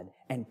living God.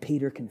 And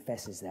Peter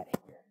confesses that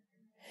here.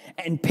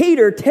 And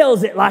Peter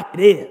tells it like it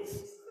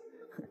is.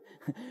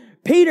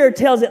 Peter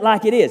tells it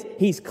like it is.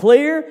 He's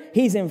clear,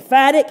 he's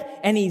emphatic,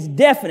 and he's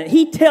definite.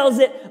 He tells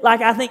it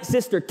like I think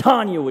Sister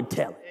Tanya would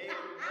tell it.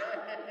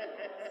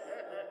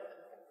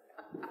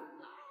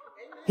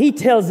 He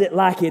tells it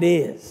like it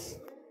is.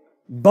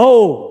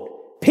 Bold.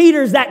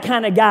 Peter's that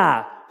kind of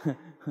guy.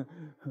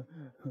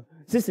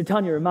 Sister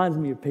Tanya reminds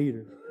me of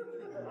Peter.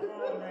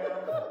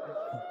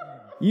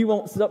 You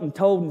want something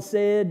told and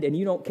said, and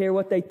you don't care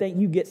what they think,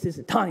 you get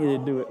Sister Tanya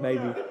to do it,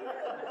 baby.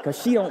 Because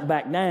she don't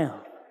back down.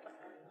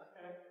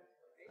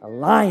 A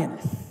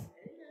lioness.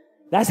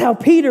 That's how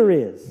Peter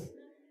is.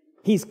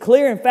 He's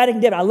clear, emphatic,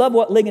 and definite. I love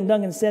what Ligon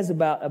Duncan says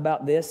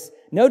about this.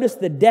 Notice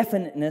the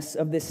definiteness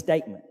of this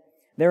statement.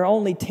 There are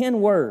only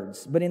 10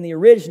 words, but in the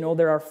original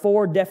there are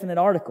 4 definite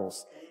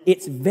articles.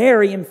 It's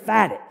very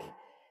emphatic.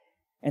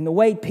 And the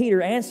way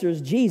Peter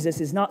answers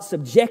Jesus is not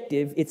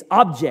subjective, it's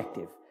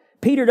objective.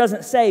 Peter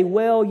doesn't say,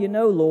 well,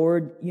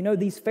 Lord,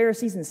 these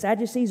Pharisees and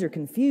Sadducees are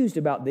confused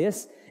about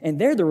this, and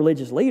they're the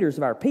religious leaders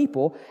of our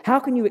people. How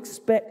can you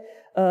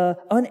expect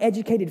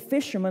uneducated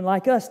fisherman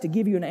like us to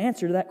give you an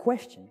answer to that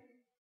question.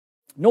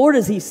 Nor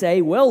does he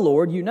say, well,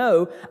 Lord, you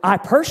know, I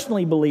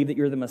personally believe that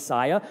you're the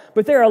Messiah,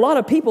 but there are a lot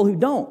of people who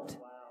don't.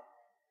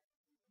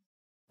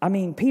 I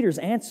mean, Peter's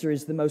answer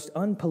is the most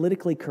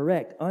unpolitically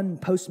correct,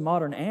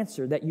 un-postmodern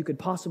answer that you could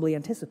possibly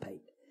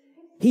anticipate.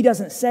 He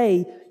doesn't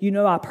say, you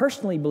know, I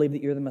personally believe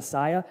that you're the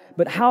Messiah,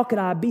 but how could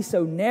I be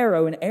so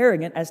narrow and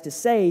arrogant as to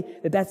say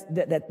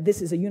that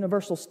this is a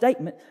universal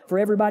statement for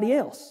everybody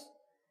else?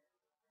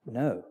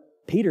 No.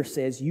 Peter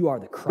says, you are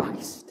the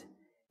Christ.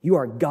 You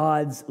are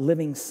God's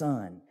living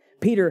Son.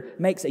 Peter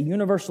makes a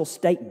universal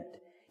statement.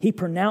 He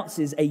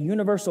pronounces a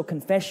universal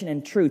confession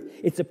and truth.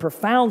 It's a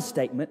profound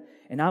statement,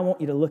 and I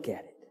want you to look at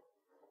it.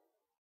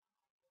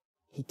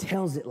 He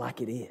tells it like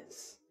it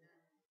is.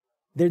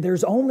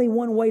 There's only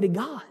one way to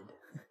God.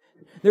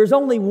 There's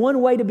only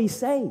one way to be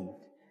saved.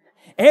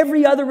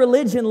 Every other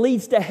religion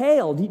leads to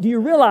hell. Do you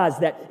realize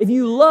that? If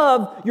you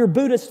love your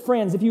Buddhist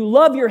friends, if you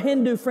love your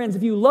Hindu friends,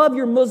 if you love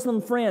your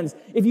Muslim friends,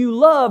 if you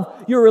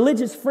love your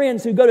religious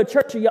friends who go to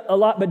church a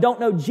lot but don't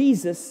know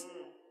Jesus,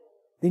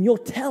 then you'll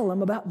tell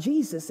them about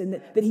Jesus and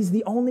that He's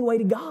the only way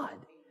to God.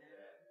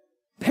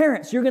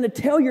 Parents, you're going to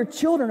tell your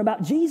children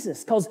about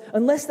Jesus because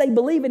unless they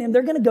believe in Him,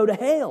 they're going to go to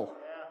hell.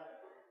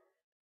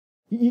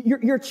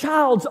 Your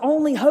child's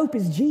only hope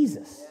is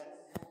Jesus.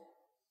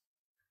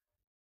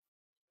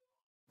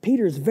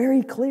 Peter is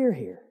very clear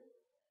here.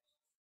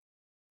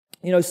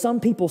 You know, some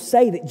people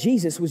say that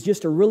Jesus was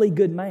just a really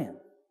good man.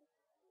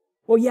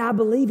 Well, yeah, I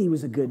believe He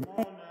was a good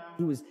man.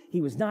 He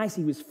was nice,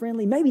 He was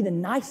friendly, maybe the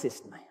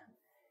nicest man.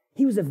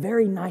 He was a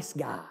very nice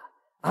guy.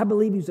 I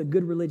believe he was a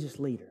good religious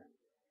leader.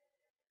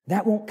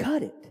 That won't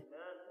cut it.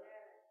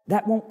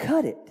 That won't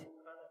cut it.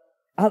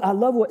 I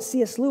love what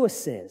C.S. Lewis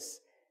says.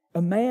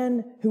 A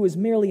man who was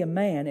merely a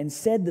man and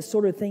said the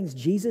sort of things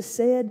Jesus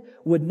said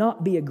would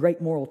not be a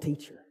great moral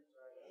teacher.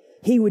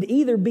 He would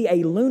either be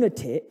a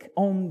lunatic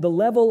on the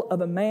level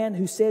of a man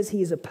who says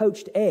he is a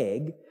poached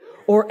egg,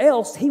 or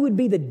else he would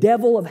be the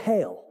devil of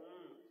hell.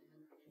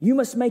 You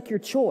must make your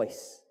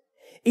choice.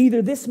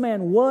 Either this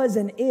man was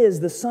and is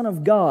the Son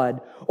of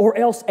God, or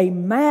else a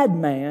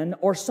madman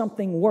or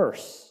something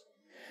worse.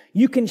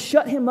 You can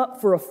shut him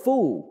up for a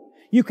fool.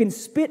 You can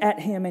spit at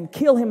him and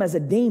kill him as a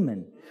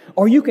demon.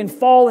 Or you can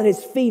fall at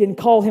His feet and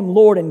call Him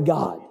Lord and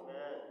God.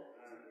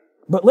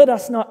 But let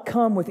us not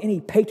come with any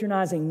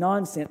patronizing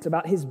nonsense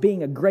about His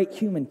being a great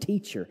human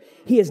teacher.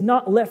 He has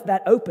not left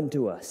that open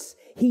to us.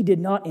 He did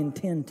not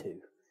intend to.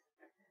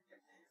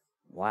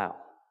 Wow.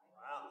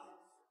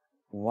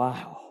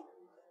 Wow.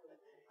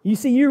 You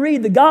see, you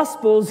read the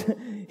Gospels,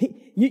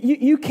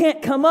 you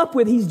can't come up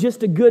with He's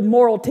just a good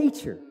moral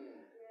teacher.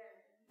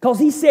 Because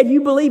He said,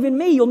 you believe in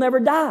Me, you'll never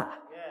die.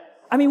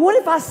 I mean, what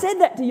if I said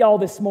that to y'all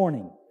this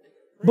morning?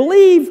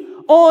 Believe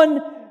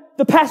on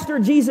the pastor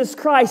Jesus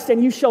Christ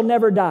and you shall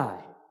never die.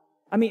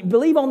 I mean,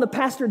 believe on the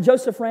pastor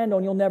Joseph Randall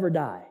and you'll never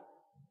die.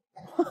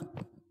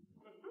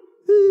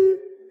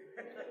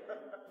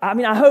 I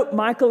mean, I hope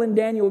Michael and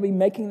Daniel will be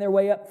making their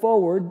way up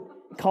forward,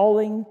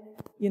 calling,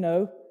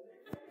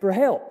 for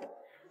help.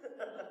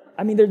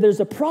 I mean, there's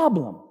a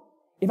problem.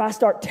 If I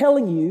start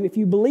telling you, if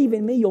you believe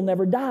in Me, you'll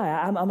never die.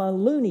 I'm a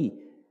loony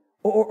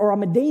or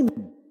I'm a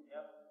demon.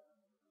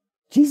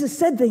 Jesus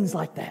said things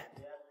like that.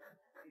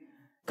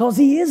 Because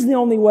He is the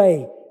only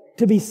way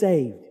to be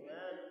saved.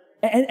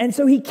 And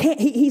so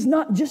He's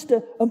not just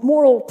a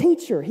moral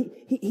teacher.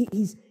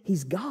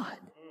 He's God.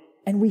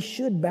 And we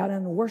should bow down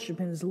and worship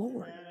Him as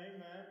Lord.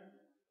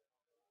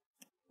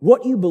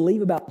 What you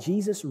believe about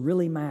Jesus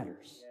really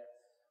matters.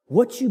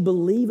 What you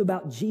believe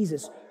about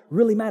Jesus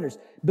really matters.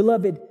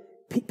 Beloved,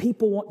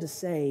 people want to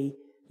say,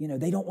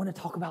 they don't want to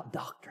talk about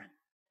doctrine.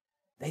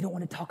 They don't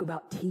want to talk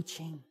about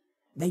teaching.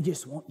 They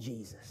just want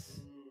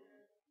Jesus.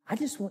 I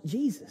just want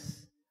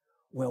Jesus.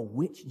 Well,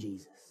 which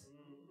Jesus?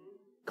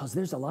 Because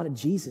there's a lot of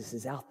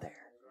Jesuses out there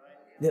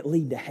that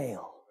lead to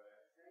hell.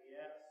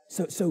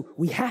 So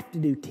we have to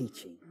do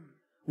teaching.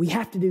 We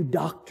have to do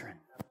doctrine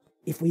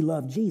if we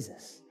love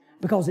Jesus.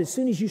 Because as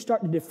soon as you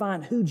start to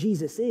define who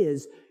Jesus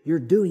is, you're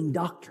doing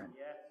doctrine.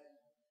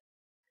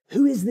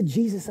 Who is the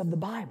Jesus of the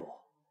Bible?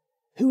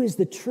 Who is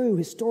the true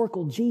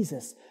historical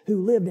Jesus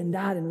who lived and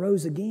died and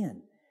rose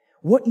again?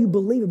 What you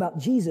believe about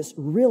Jesus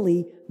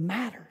really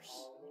matters.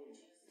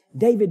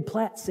 David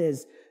Platt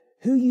says,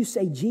 who you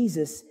say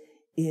Jesus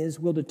is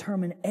will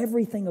determine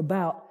everything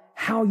about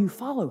how you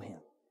follow Him.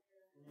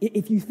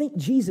 If you think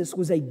Jesus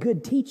was a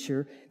good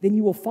teacher, then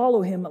you will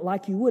follow Him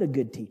like you would a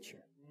good teacher.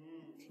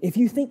 If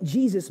you think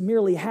Jesus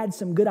merely had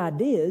some good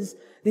ideas,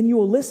 then you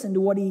will listen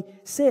to what He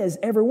says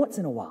every once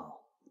in a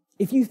while.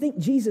 If you think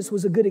Jesus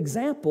was a good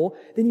example,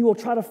 then you will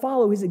try to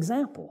follow His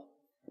example.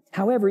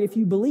 However, if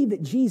you believe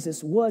that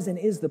Jesus was and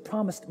is the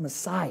promised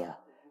Messiah,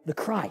 the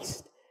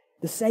Christ,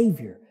 the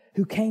Savior,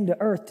 who came to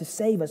earth to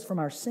save us from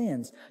our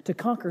sins, to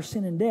conquer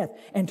sin and death,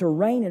 and to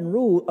reign and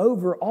rule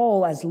over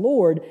all as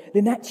Lord,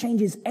 then that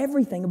changes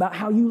everything about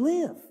how you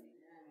live.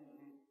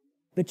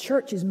 The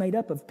church is made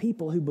up of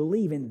people who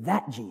believe in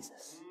that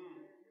Jesus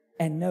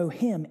and know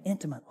Him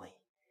intimately.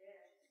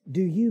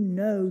 Do you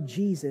know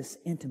Jesus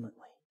intimately?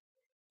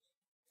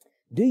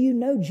 Do you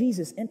know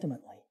Jesus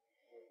intimately?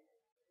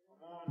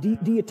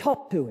 Do you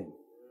talk to Him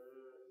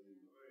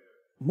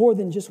more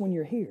than just when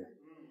you're here?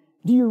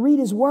 Do you read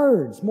His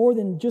words more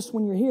than just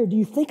when you're here? Do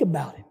you think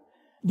about Him?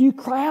 Do you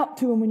cry out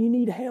to Him when you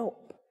need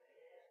help?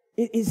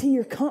 Is He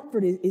your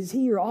comfort? Is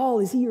He your all?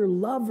 Is He your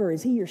lover?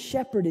 Is He your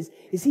shepherd?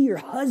 Is He your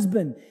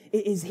husband?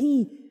 Is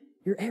He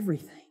your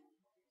everything?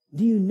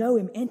 Do you know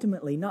Him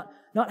intimately? Not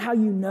how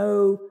you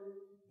know,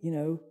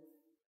 do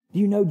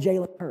you know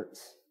Jalen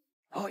Hurts?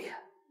 Oh yeah,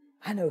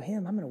 I know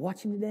him. I'm going to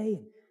watch him today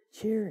and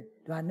cheer.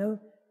 Do I know?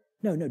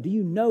 No. Do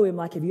you know Him?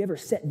 Like, have you ever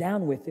sat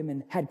down with Him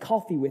and had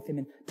coffee with Him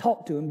and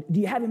talked to Him? Do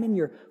you have Him in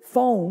your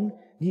phone?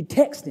 Do you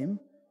text Him?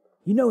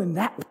 You know Him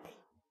that way.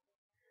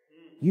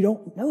 You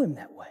don't know Him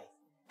that way.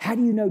 How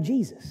do you know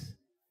Jesus?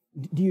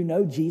 Do you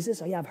know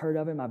Jesus? Oh yeah, I've heard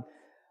of Him.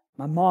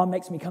 My mom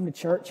makes me come to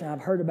church and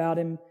I've heard about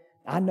Him.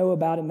 I know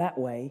about Him that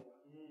way.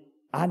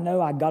 I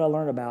know I got to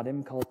learn about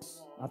Him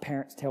because my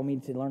parents tell me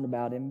to learn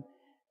about Him.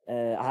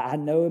 I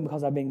know Him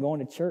because I've been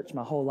going to church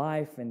my whole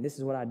life and this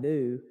is what I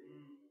do.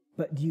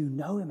 But do you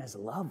know Him as a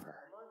lover?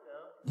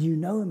 Do you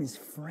know Him as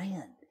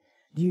friend?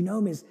 Do you know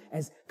Him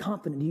as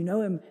confident? Do you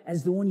know Him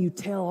as the one you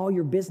tell all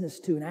your business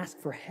to and ask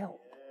for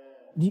help?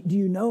 Do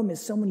you know Him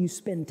as someone you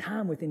spend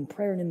time with in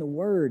prayer and in the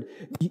Word?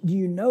 Do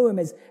you know Him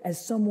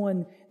as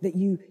someone that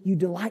you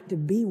delight to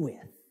be with?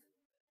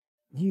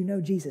 Do you know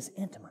Jesus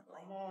intimately?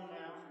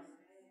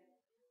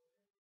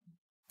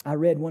 I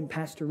read one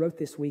pastor wrote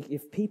this week,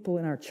 if people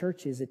in our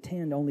churches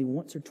attend only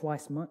once or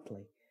twice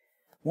monthly,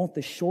 want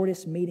the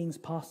shortest meetings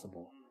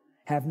possible,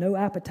 have no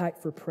appetite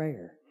for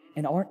prayer,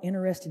 and aren't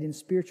interested in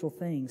spiritual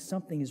things,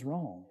 something is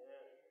wrong.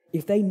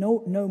 If they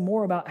know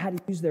more about how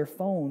to use their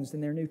phones than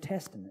their New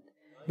Testament,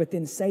 but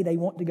then say they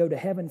want to go to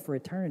heaven for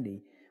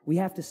eternity, we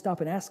have to stop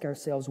and ask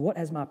ourselves, what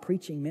has my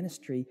preaching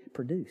ministry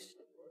produced?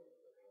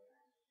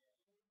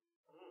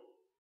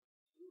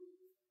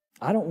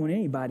 I don't want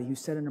anybody who's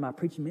set under my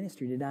preaching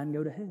ministry to die and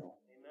go to hell.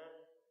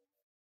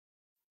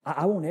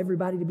 I want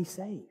everybody to be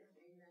saved.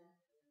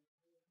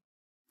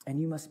 And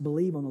you must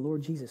believe on the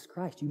Lord Jesus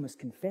Christ. You must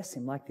confess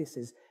Him like this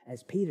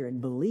as Peter and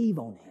believe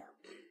on Him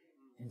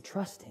and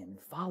trust Him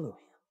and follow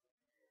Him.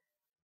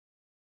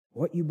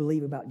 What you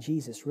believe about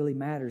Jesus really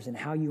matters, and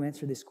how you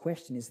answer this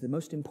question is the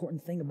most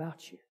important thing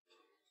about you.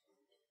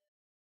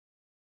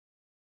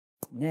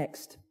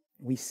 Next,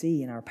 we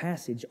see in our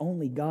passage,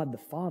 only God the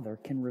Father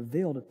can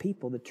reveal to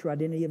people the true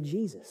identity of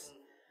Jesus.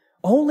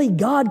 Only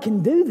God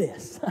can do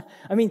this.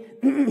 I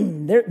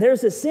mean,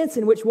 there's a sense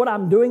in which what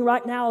I'm doing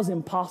right now is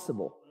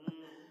impossible.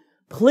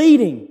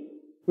 Pleading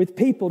with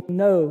people to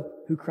know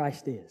who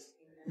Christ is.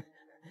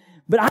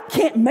 But I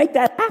can't make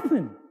that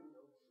happen.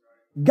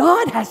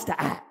 God has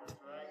to act.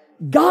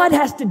 God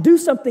has to do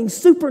something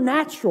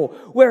supernatural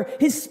where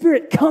His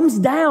Spirit comes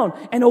down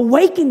and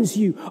awakens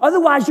you.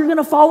 Otherwise, you're going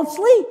to fall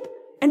asleep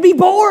and be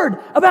bored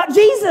about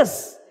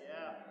Jesus.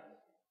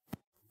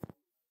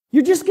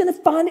 You're just going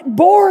to find it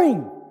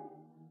boring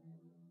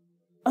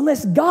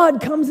unless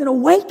God comes and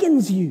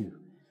awakens you.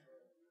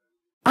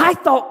 I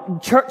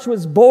thought church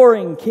was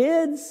boring,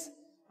 kids.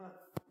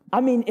 I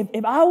mean,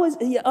 if I was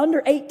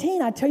under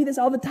 18, I tell you this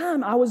all the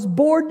time, I was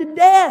bored to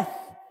death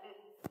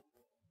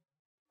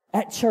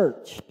at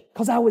church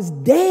because I was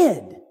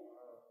dead.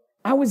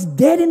 I was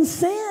dead in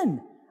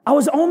sin. I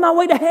was on my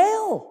way to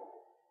hell.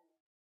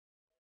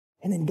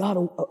 And then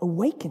God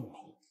awakened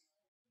me.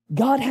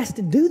 God has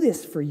to do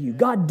this for you.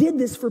 God did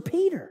this for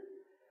Peter.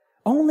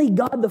 Only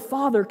God the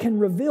Father can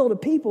reveal to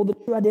people the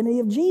true identity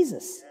of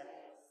Jesus.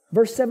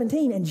 Verse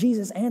 17, and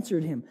Jesus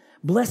answered him,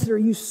 "Blessed are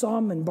you,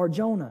 Simon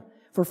Bar-Jonah,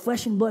 for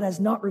flesh and blood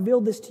has not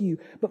revealed this to you,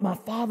 but my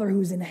Father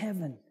who is in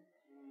heaven."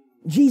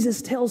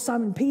 Jesus tells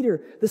Simon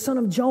Peter, the son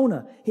of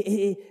Jonah,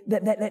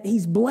 that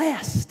he's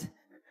blessed.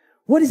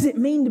 What does it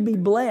mean to be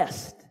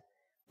blessed?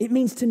 It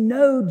means to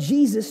know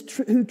Jesus,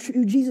 who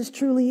Jesus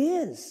truly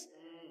is.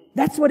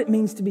 That's what it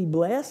means to be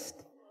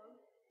blessed.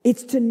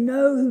 It's to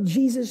know who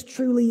Jesus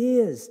truly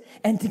is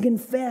and to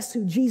confess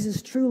who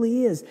Jesus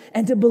truly is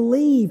and to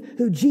believe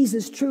who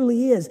Jesus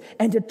truly is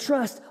and to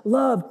trust,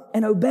 love,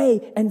 and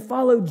obey and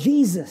follow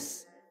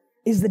Jesus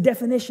is the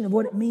definition of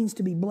what it means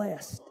to be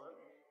blessed.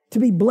 To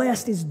be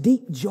blessed is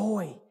deep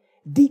joy,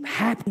 deep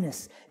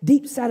happiness,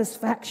 deep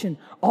satisfaction,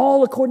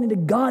 all according to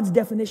God's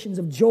definitions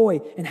of joy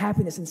and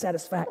happiness and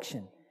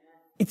satisfaction.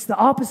 It's the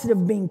opposite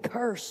of being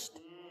cursed.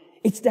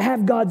 It's to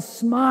have God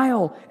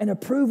smile and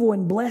approval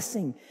and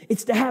blessing.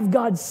 It's to have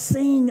God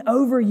sing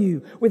over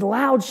you with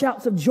loud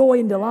shouts of joy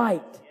and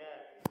delight.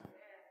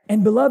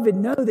 And beloved,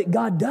 know that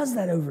God does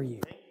that over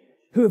you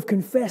who have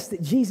confessed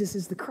that Jesus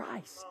is the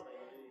Christ.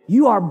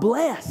 You are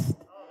blessed.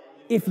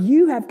 If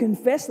you have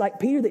confessed like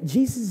Peter that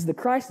Jesus is the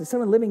Christ, the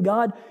Son of the living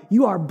God,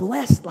 you are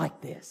blessed like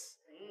this.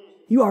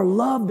 You are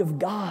loved of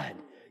God.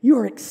 You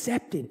are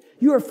accepted.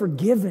 You are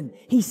forgiven.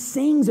 He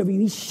sings over you.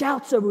 He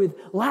shouts over you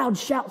with loud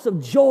shouts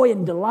of joy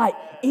and delight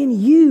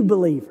in you,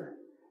 believer.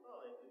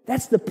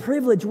 That's the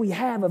privilege we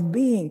have of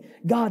being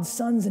God's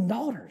sons and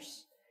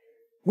daughters.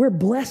 We're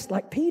blessed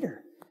like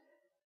Peter.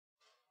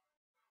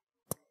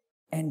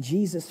 And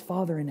Jesus,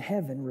 Father in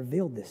heaven,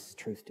 revealed this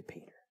truth to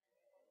Peter.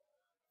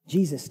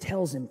 Jesus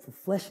tells him, for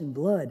flesh and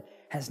blood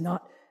has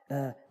not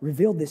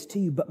revealed this to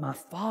you, but my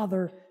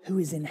Father who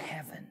is in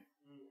heaven.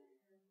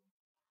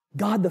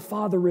 God the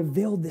Father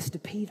revealed this to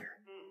Peter.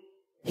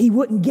 He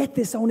wouldn't get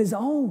this on his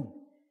own.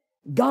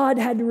 God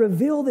had to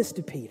reveal this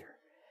to Peter.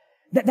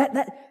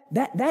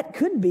 That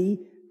could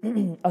be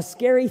a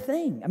scary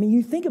thing. I mean,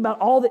 you think about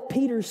all that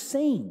Peter's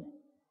seen.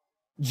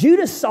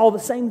 Judas saw the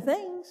same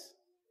things.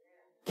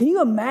 Can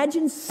you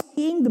imagine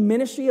seeing the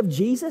ministry of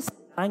Jesus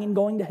dying and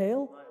going to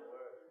hell?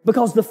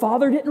 Because the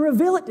Father didn't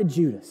reveal it to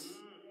Judas.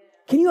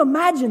 Can you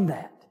imagine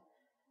that?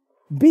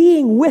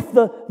 Being with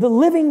the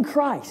living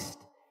Christ,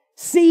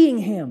 seeing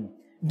Him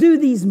do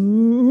these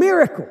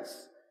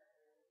miracles.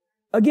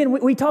 Again,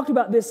 we talked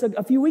about this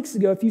a few weeks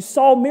ago. If you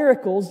saw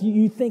miracles,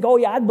 you think, oh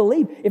yeah, I'd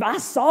believe. If I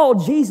saw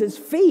Jesus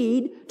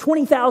feed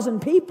 20,000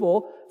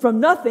 people from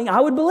nothing, I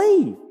would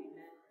believe.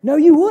 No,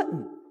 you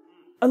wouldn't,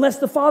 unless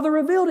the Father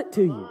revealed it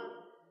to you.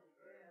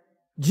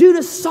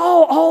 Judas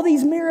saw all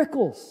these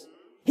miracles.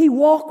 He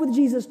walked with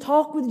Jesus,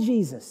 talked with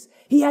Jesus.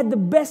 He had the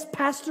best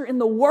pastor in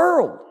the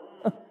world,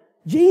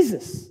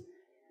 Jesus.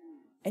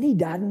 And he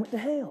died and went to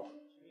hell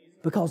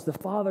because the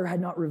Father had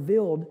not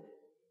revealed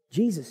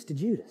Jesus to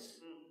Judas.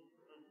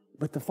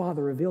 But the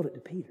Father revealed it to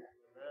Peter.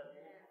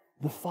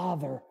 The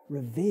Father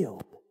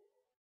revealed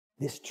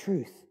this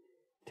truth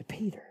to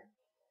Peter.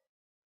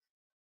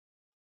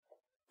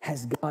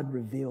 Has God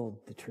revealed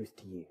the truth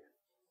to you?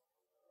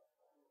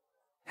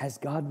 Has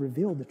God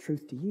revealed the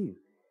truth to you?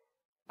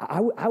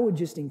 I would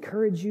just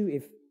encourage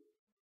you,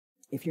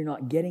 if you're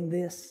not getting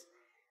this,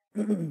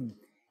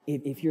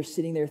 if you're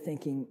sitting there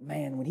thinking,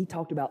 man, when he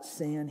talked about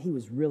sin, he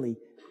was really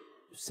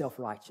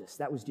self-righteous.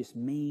 That was just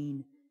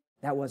mean.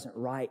 That wasn't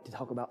right to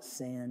talk about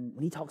sin.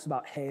 When he talks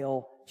about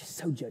hell, just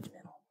so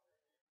judgmental.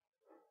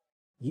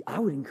 I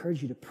would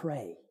encourage you to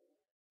pray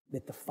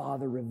that the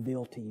Father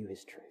reveal to you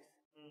His truth.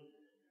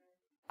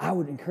 I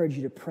would encourage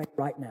you to pray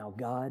right now,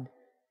 God,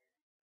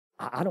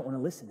 I don't want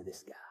to listen to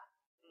this guy.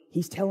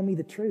 He's telling me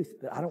the truth,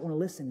 but I don't want to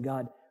listen.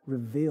 God,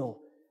 reveal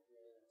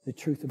the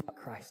truth about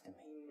Christ to me.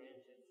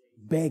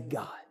 Beg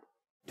God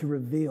to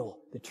reveal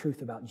the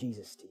truth about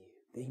Jesus to you,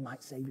 that He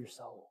might save your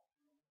soul.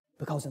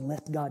 Because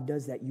unless God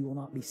does that, you will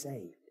not be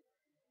saved.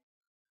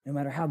 No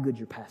matter how good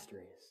your pastor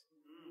is.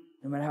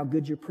 No matter how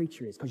good your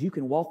preacher is. Because you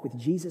can walk with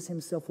Jesus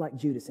Himself like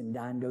Judas and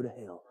die and go to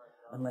hell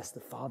unless the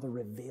Father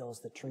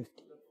reveals the truth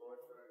to you.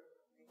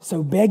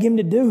 So beg Him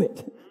to do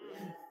it.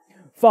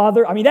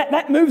 Father,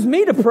 that moves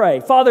me to pray.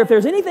 Father, if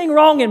there's anything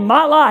wrong in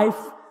my life,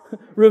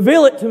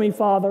 reveal it to me,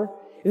 Father.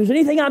 If there's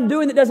anything I'm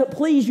doing that doesn't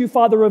please you,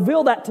 Father,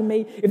 reveal that to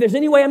me. If there's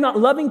any way I'm not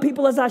loving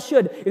people as I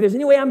should, if there's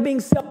any way I'm being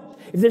selfish,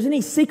 if there's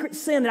any secret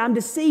sin that I'm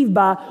deceived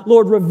by,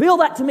 Lord, reveal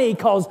that to me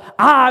because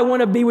I want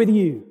to be with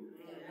you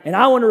and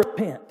I want to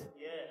repent.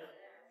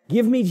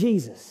 Give me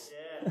Jesus.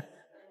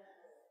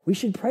 We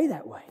should pray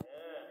that way.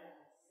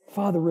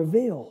 Father,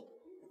 reveal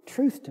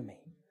truth to me.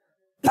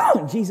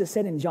 Jesus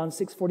said in John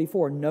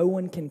 6:44, no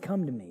one can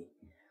come to me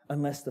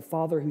unless the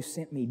Father who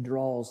sent me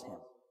draws him.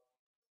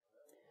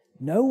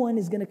 No one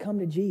is going to come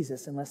to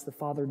Jesus unless the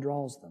Father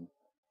draws them.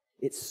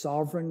 It's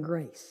sovereign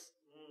grace.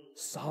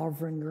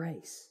 Sovereign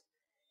grace.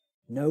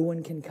 No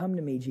one can come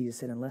to me, Jesus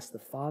said, unless the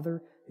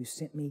Father who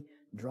sent me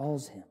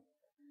draws him.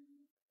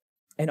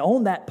 And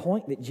on that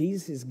point that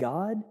Jesus is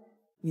God,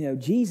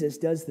 Jesus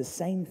does the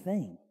same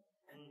thing.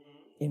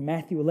 In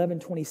Matthew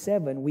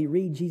 11:27, we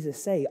read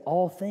Jesus say,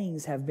 all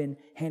things have been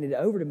handed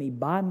over to me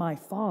by my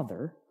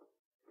Father,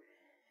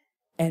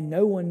 and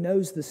no one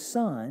knows the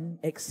Son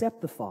except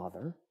the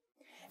Father,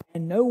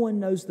 and no one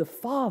knows the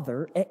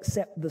Father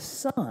except the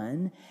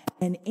Son,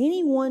 and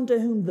anyone to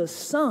whom the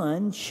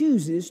Son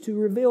chooses to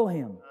reveal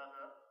Him.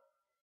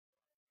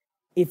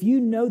 If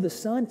you know the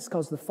Son, it's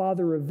because the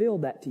Father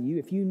revealed that to you.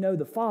 If you know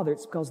the Father,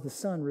 it's because the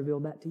Son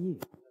revealed that to you.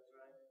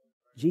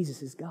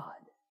 Jesus is God.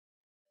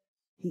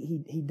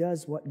 He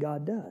does what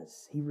God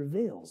does. He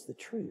reveals the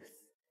truth.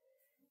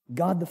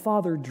 God the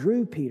Father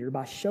drew Peter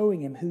by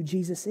showing him who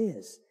Jesus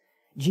is.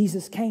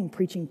 Jesus came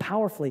preaching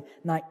powerfully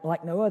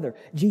like no other.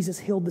 Jesus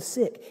healed the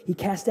sick. He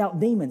cast out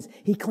demons.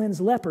 He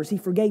cleansed lepers. He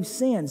forgave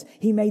sins.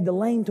 He made the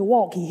lame to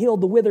walk. He healed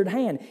the withered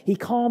hand. He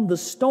calmed the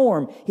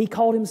storm. He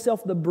called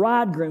Himself the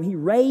bridegroom. He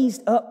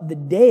raised up the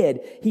dead.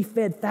 He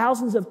fed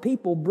thousands of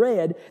people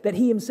bread that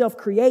He Himself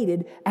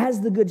created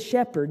as the good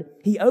shepherd.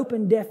 He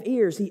opened deaf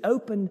ears. He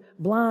opened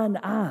blind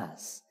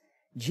eyes.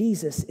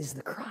 Jesus is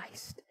the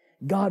Christ.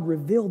 God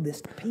revealed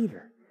this to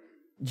Peter.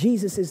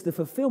 Jesus is the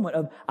fulfillment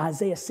of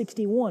Isaiah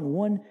 61,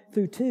 1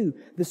 through 2.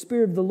 The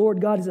Spirit of the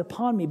Lord God is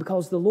upon me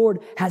because the Lord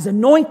has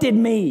anointed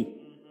me.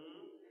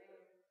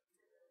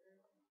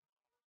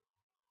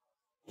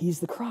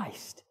 He's the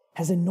Christ,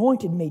 has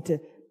anointed me to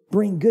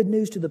bring good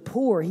news to the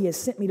poor. He has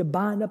sent me to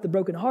bind up the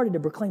brokenhearted, to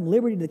proclaim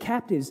liberty to the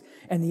captives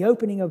and the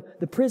opening of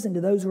the prison to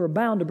those who are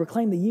bound, to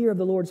proclaim the year of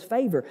the Lord's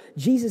favor.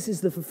 Jesus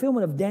is the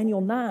fulfillment of Daniel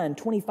 9,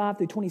 25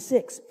 through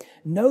 26.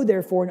 Know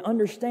therefore and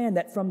understand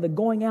that from the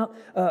going out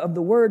of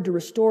the word to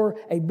restore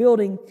a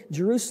building,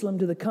 Jerusalem,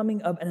 to the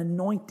coming of an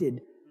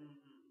anointed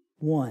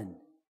one,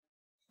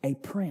 a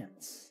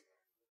prince,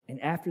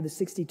 And after the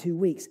 62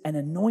 weeks, an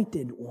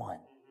anointed one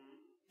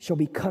shall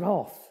be cut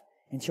off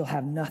and shall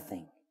have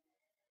nothing.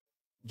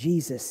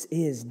 Jesus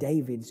is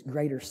David's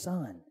greater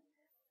son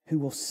who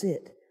will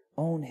sit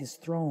on his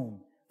throne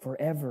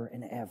forever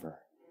and ever.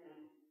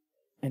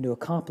 And to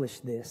accomplish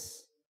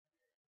this,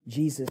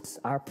 Jesus,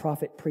 our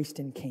prophet, priest,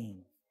 and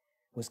king,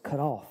 was cut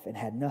off and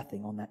had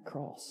nothing on that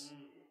cross.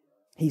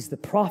 He's the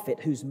prophet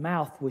whose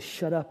mouth was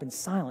shut up and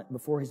silent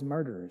before his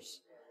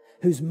murderers,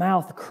 whose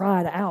mouth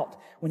cried out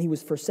when he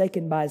was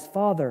forsaken by his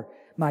Father,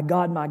 my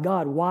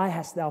God, why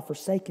hast thou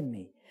forsaken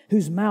me?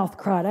 Whose mouth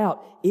cried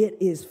out, it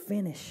is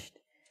finished,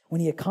 when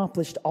he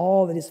accomplished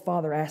all that his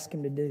Father asked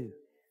him to do.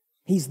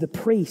 He's the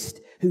priest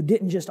who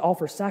didn't just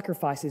offer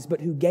sacrifices,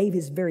 but who gave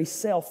his very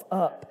self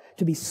up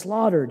to be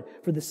slaughtered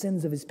for the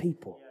sins of his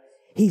people.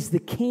 He's the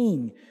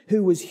king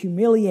who was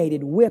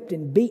humiliated, whipped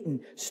and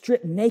beaten,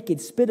 stripped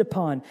naked, spit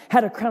upon,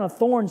 had a crown of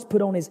thorns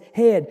put on his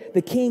head.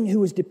 The king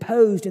who was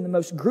deposed in the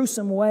most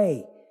gruesome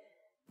way.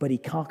 But he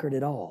conquered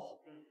it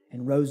all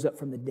and rose up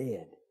from the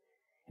dead.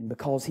 And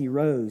because he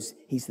rose,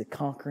 he's the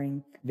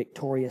conquering,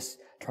 victorious,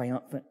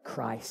 triumphant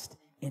Christ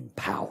in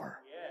power.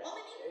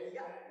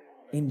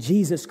 In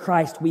Jesus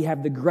Christ, we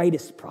have the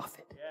greatest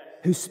prophet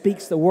who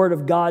speaks the Word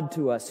of God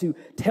to us, who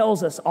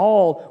tells us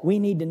all we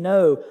need to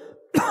know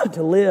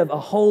to live a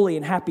holy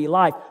and happy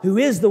life, who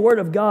is the Word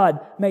of God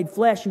made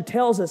flesh, who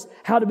tells us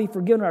how to be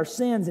forgiven our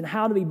sins and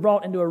how to be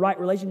brought into a right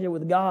relationship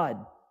with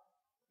God.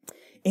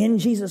 In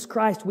Jesus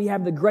Christ, we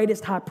have the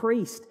greatest high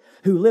priest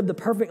who lived the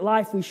perfect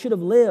life we should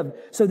have lived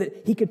so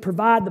that He could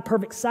provide the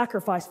perfect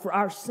sacrifice for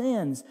our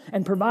sins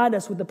and provide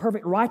us with the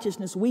perfect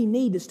righteousness we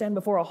need to stand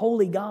before a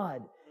holy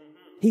God.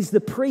 He's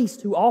the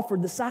priest who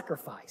offered the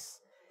sacrifice,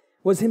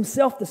 was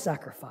Himself the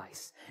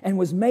sacrifice, and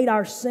was made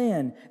our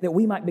sin that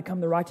we might become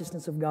the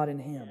righteousness of God in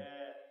Him.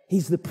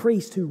 He's the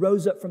priest who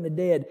rose up from the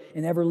dead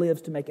and ever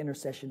lives to make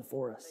intercession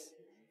for us.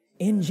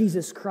 In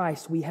Jesus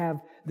Christ, we have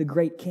the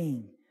great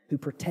King who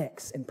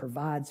protects and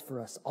provides for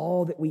us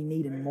all that we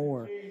need and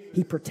more.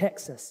 He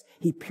protects us.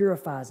 He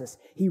purifies us.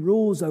 He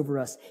rules over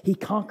us. He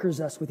conquers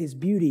us with His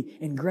beauty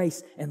and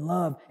grace and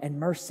love and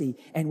mercy,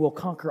 and will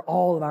conquer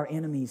all of our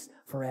enemies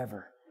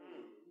forever.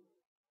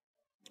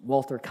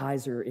 Walter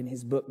Kaiser, in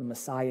his book, The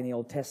Messiah in the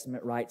Old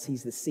Testament, writes,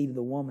 He's the seed of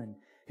the woman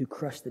who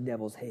crushed the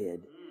devil's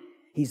head.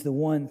 He's the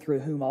one through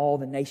whom all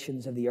the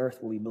nations of the earth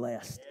will be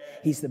blessed.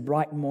 He's the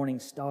bright morning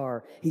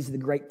star. He's the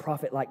great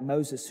prophet like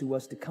Moses who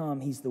was to come.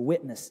 He's the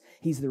witness.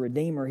 He's the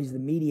redeemer. He's the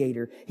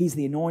mediator. He's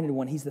the anointed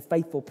one. He's the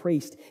faithful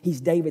priest.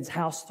 He's David's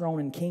house, throne,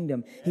 and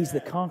kingdom. He's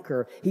the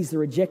conqueror. He's the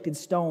rejected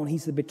stone.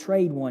 He's the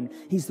betrayed one.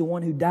 He's the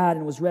one who died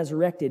and was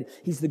resurrected.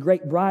 He's the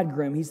great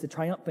bridegroom. He's the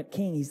triumphant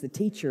king. He's the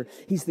teacher.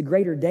 He's the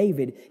greater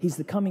David. He's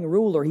the coming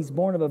ruler. He's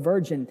born of a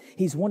virgin.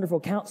 He's wonderful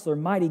counselor,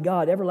 mighty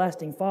God,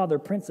 everlasting Father,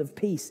 Prince of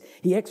Peace.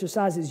 He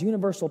exercises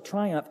universal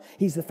triumph.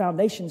 He's the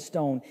foundation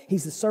stone.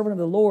 He's the servant of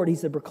the Lord.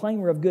 He's the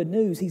proclaimer of good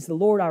news. He's the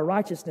Lord our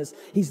righteousness.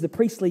 He's the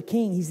priestly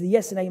king. He's the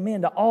yes and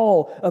amen to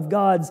all of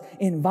God's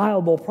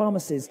inviolable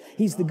promises.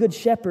 He's the good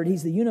shepherd.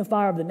 He's the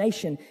unifier of the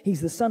nation.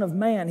 He's the Son of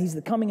Man. He's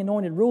the coming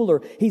anointed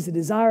ruler. He's the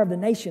desire of the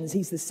nations.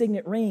 He's the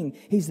signet ring.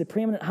 He's the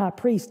preeminent high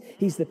priest.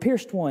 He's the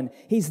pierced one.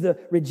 He's the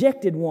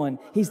rejected one.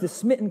 He's the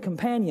smitten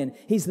companion.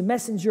 He's the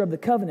messenger of the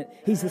covenant.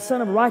 He's the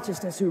Son of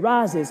righteousness who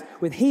rises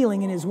with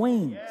healing in His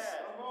wings.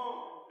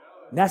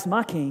 That's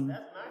my King.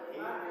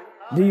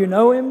 Do you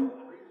know Him?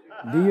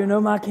 Do you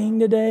know my King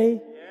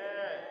today?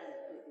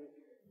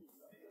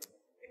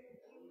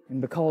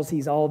 And because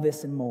He's all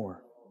this and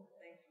more,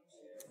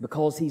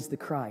 because He's the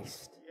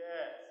Christ,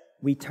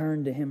 we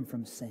turn to Him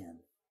from sin.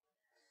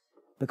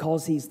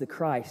 Because He's the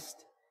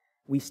Christ,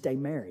 we stay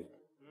married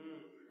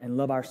and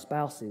love our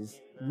spouses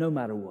no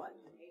matter what.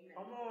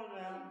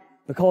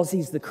 Because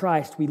He's the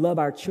Christ, we love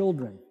our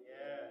children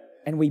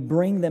and we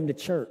bring them to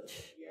church.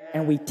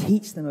 And we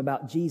teach them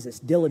about Jesus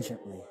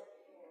diligently.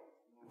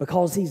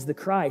 Because He's the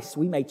Christ,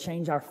 we may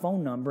change our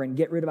phone number and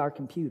get rid of our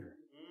computer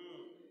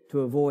to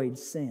avoid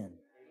sin.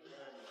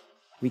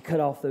 We cut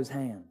off those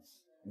hands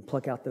and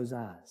pluck out those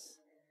eyes.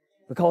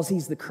 Because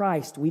He's the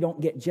Christ, we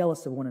don't get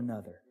jealous of one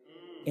another.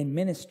 In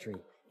ministry,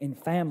 in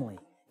family,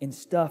 in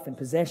stuff and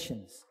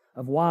possessions,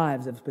 of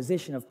wives, of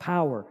position, of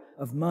power,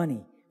 of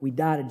money, we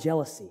die to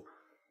jealousy.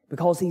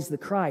 Because He's the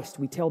Christ,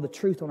 we tell the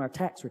truth on our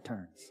tax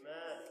returns,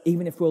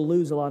 even if we'll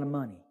lose a lot of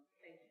money.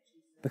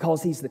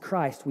 Because He's the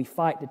Christ, we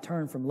fight to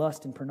turn from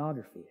lust and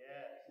pornography.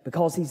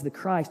 Because He's the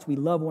Christ, we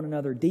love one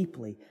another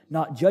deeply,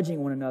 not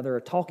judging one another or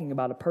talking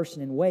about a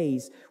person in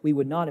ways we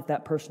would not if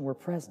that person were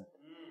present.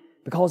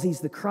 Because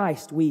He's the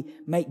Christ, we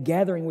make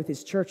gathering with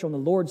His church on the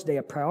Lord's Day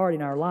a priority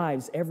in our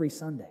lives every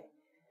Sunday.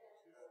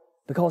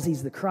 Because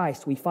He's the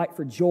Christ, we fight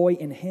for joy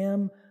in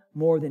Him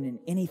more than in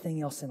anything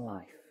else in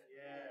life.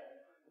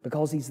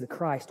 Because He's the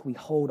Christ, we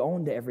hold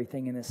on to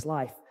everything in this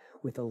life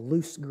with a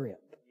loose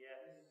grip.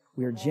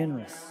 We are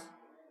generous.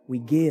 We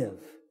give.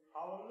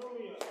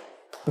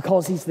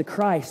 Because He's the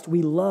Christ,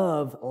 we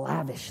love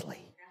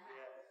lavishly.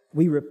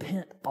 We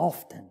repent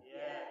often.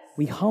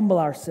 We humble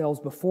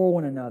ourselves before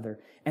one another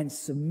and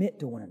submit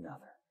to one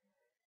another.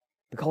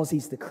 Because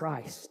He's the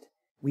Christ,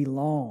 We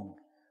long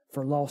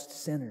for lost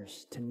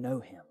sinners to know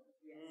Him.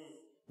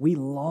 We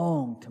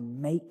long to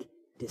make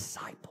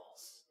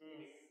disciples.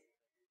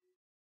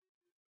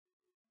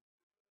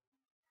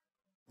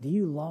 Do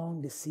you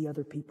long to see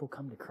other people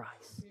come to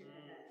Christ?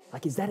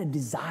 Like, is that a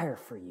desire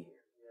for you?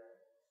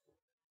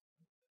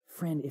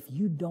 Friend, if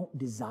you don't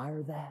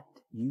desire that,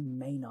 you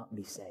may not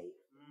be saved.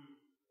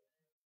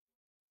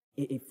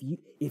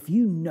 If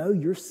you know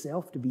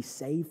yourself to be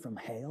saved from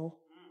hell,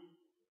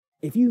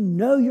 if you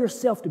know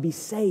yourself to be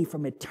saved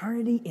from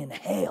eternity in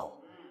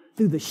hell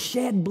through the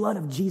shed blood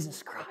of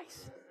Jesus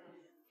Christ,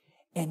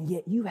 and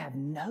yet you have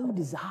no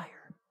desire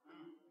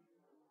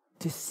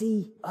to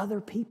see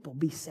other people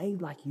be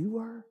saved like you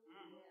were,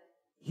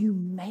 you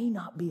may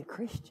not be a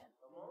Christian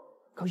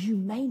because you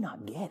may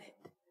not get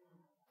it.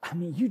 I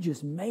mean, you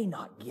just may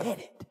not get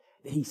it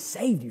that He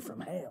saved you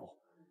from hell.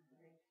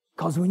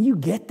 Because when you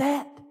get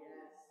that,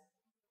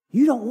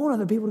 you don't want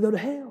other people to go to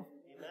hell.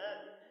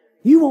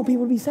 You want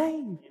people to be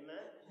saved.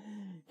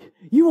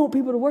 You want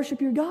people to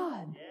worship your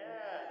God.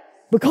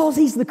 Because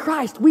He's the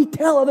Christ, we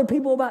tell other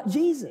people about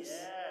Jesus.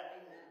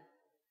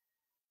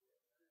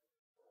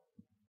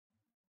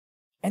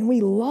 And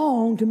we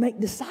long to make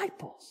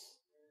disciples.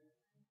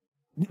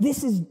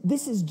 This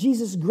is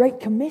Jesus' great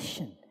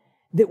commission,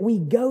 that we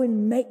go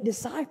and make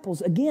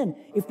disciples. Again,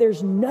 if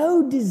there's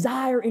no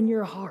desire in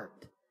your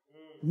heart,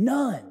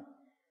 none,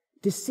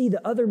 to see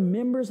the other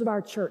members of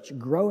our church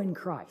grow in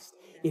Christ,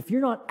 if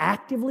you're not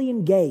actively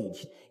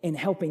engaged in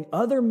helping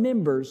other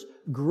members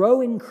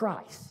grow in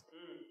Christ,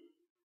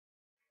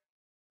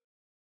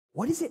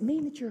 what does it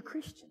mean that you're a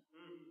Christian?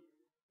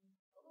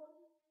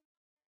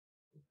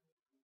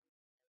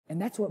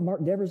 And that's what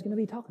Mark Dever is going to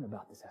be talking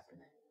about this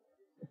afternoon.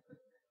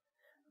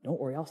 Don't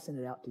worry, I'll send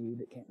it out to you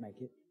that can't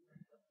make it.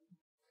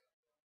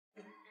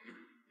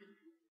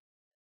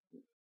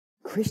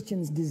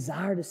 Christians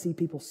desire to see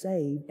people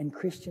saved, and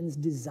Christians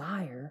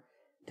desire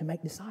to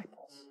make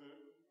disciples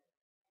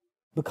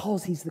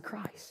because He's the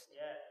Christ.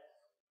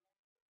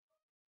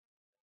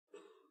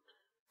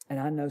 And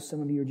I know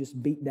some of you are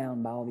just beat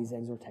down by all these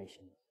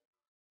exhortations.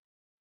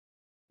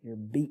 You're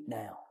beat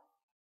down.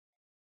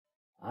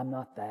 I'm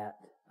not that.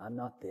 I'm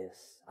not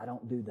this. I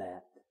don't do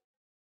that.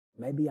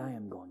 Maybe I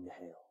am going to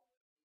hell.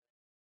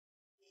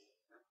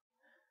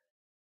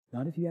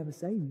 Not if you have a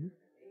Savior.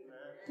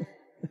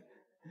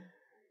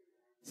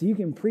 So you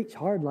can preach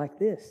hard like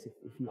this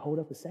if you hold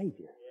up a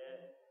Savior.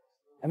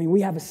 I mean,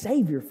 we have a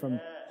Savior from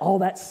all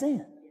that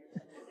sin.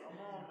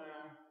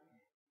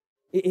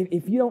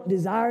 If you don't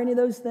desire any of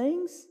those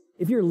things,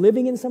 if you're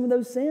living in some of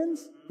those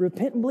sins,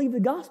 repent and believe the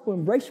gospel.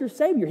 Embrace your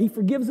Savior. He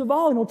forgives of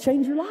all and He'll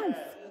change your life.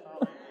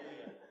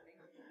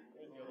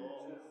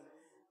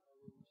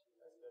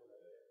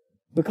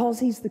 Because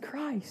He's the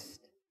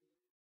Christ.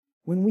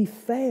 When we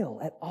fail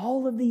at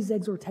all of these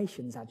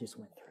exhortations I just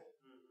went through,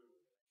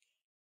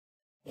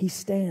 He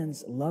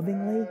stands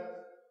lovingly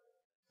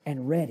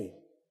and ready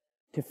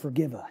to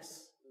forgive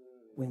us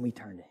when we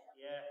turn to Him.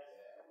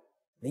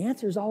 The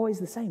answer is always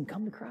the same.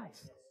 Come to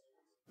Christ.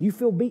 You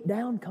feel beat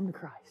down? Come to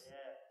Christ.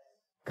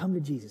 Come to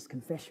Jesus.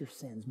 Confess your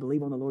sins.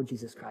 Believe on the Lord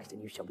Jesus Christ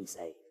and you shall be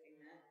saved.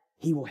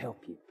 He will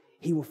help you.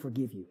 He will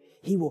forgive you.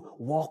 He will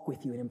walk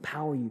with you and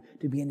empower you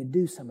to begin to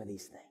do some of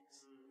these things.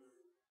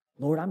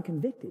 Lord, I'm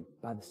convicted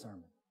by the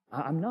sermon.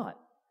 I'm not.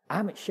 I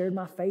haven't shared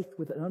my faith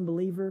with an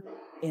unbeliever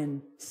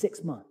in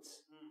 6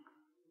 months.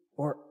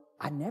 Or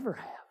I never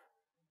have.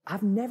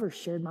 I've never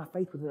shared my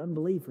faith with an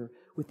unbeliever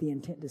with the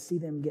intent to see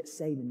them get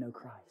saved and know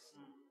Christ.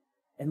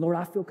 And Lord,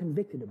 I feel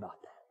convicted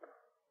about that.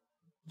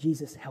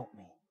 Jesus, help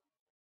me.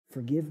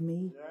 Forgive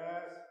me.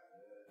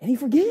 And He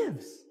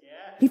forgives.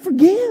 He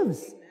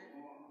forgives.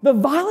 The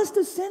vilest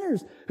of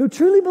sinners who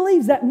truly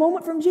believes that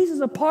moment from Jesus,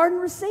 a pardon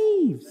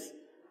receives.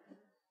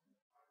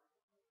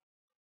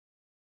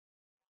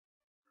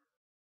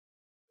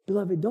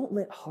 Beloved, don't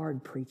let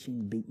hard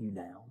preaching beat you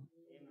down.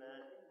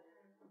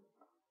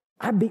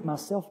 I beat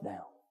myself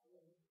down.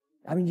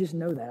 I mean, just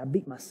know that. I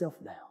beat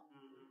myself down.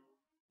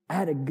 I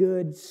had a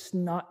good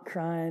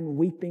snot-crying,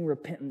 weeping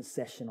repentance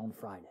session on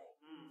Friday.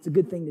 It's a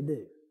good thing to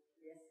do.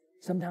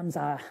 Sometimes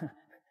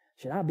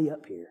should I be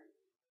up here?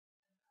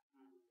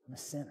 I'm a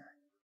sinner.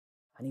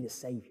 I need a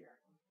Savior.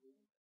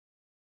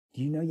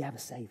 Do you know you have a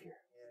Savior?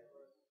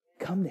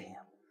 Come to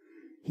Him.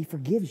 He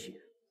forgives you.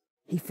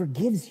 He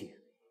forgives you.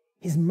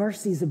 His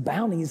mercy is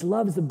abounding. His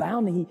love is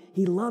abounding.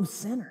 He loves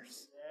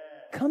sinners.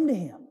 Come to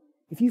Him.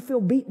 If you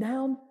feel beat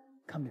down,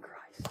 come to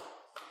Christ.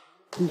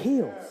 He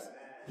heals.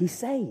 He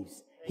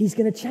saves. He's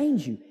going to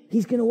change you.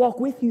 He's going to walk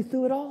with you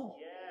through it all.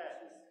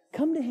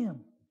 Come to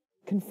Him.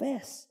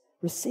 Confess.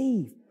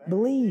 Receive.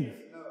 Believe.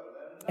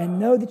 And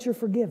know that you're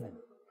forgiven.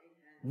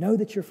 Know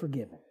that you're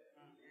forgiven.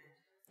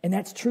 And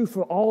that's true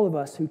for all of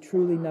us who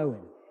truly know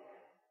Him.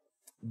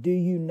 Do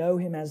you know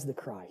Him as the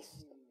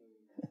Christ?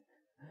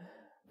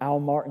 Al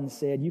Martin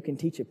said, you can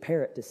teach a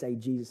parrot to say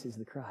Jesus is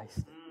the Christ.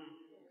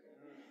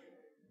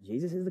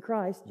 Jesus is the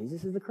Christ.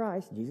 Jesus is the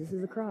Christ. Jesus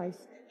is the Christ.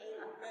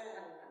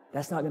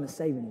 That's not going to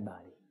save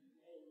anybody.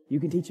 You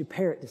can teach a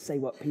parrot to say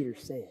what Peter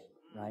said,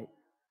 right?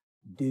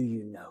 Do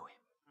you know Him?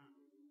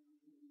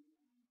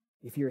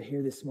 If you're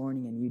here this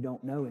morning and you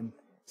don't know Him,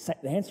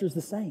 the answer is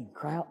the same.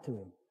 Cry out to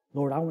Him.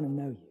 Lord, I want to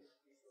know You.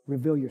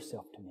 Reveal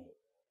Yourself to me.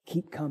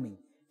 Keep coming.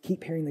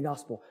 Keep hearing the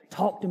gospel.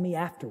 Talk to me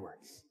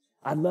afterwards.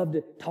 I'd love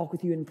to talk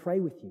with you and pray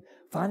with you.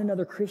 Find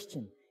another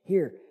Christian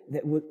here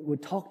that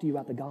would talk to you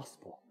about the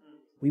gospel.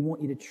 We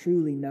want you to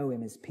truly know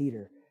Him as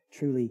Peter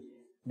truly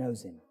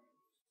knows Him.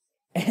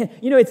 And,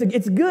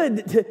 it's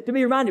good to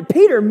be reminded.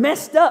 Peter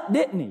messed up,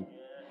 didn't he?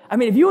 I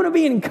mean, if you want to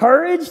be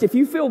encouraged, if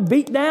you feel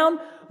beat down,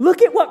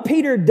 look at what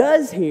Peter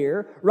does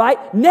here,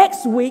 right?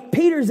 Next week,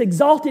 Peter's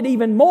exalted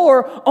even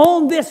more.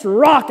 On this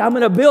rock, I'm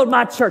going to build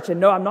my church. And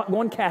no, I'm not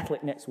going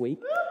Catholic next week.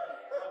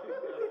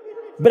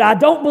 But I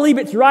don't believe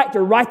it's right to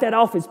write that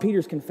off as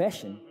Peter's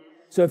confession.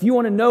 So if you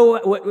want to know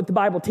what the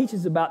Bible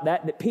teaches about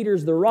that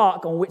Peter's the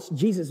rock on which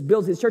Jesus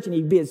builds His church and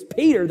He gives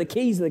Peter the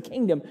keys of the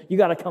kingdom, you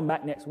got to come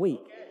back next week.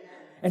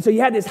 And so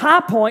you had this high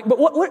point, but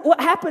what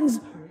happens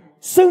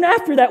soon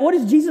after that? What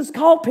does Jesus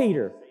call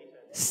Peter?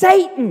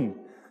 Satan.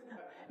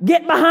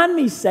 Get behind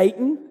me,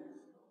 Satan.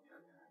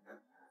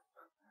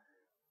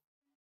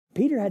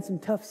 Peter had some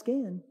tough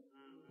skin.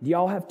 Do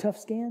y'all have tough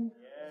skin?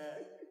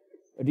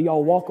 Or do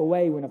y'all walk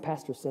away when a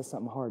pastor says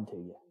something hard to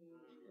you?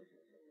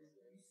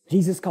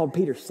 Jesus called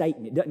Peter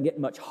Satan. It doesn't get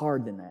much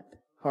harder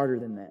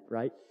than that,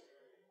 right?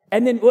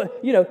 And then,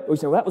 we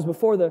say, well, that was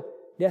before the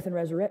death and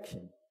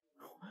resurrection.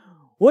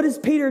 What does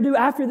Peter do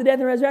after the death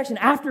and resurrection?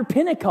 After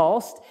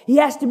Pentecost, he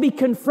has to be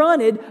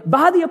confronted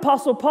by the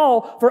Apostle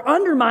Paul for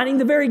undermining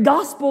the very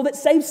gospel that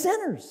saves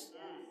sinners.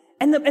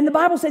 And the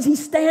Bible says he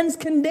stands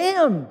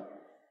condemned.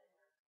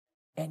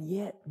 And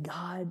yet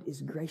God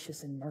is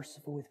gracious and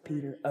merciful with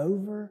Peter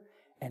over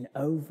and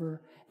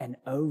over and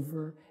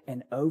over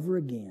and over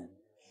again.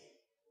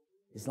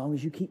 As long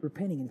as you keep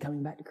repenting and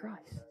coming back to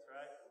Christ.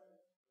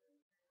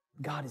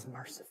 God is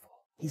merciful.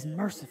 He's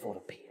merciful to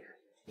Peter.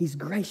 He's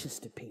gracious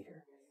to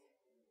Peter.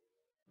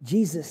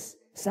 Jesus'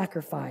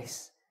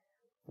 sacrifice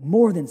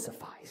more than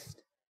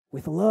sufficed.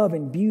 With love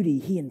and beauty,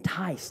 He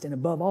enticed, and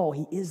above all,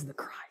 He is the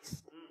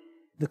Christ.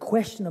 The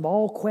question of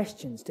all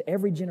questions to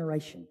every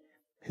generation,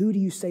 who do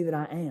you say that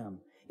I am,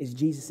 is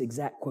Jesus'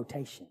 exact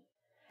quotation.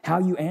 How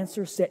you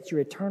answer sets your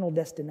eternal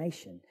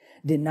destination.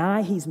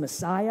 Deny He's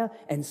Messiah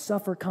and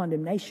suffer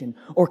condemnation,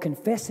 or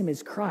confess Him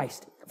as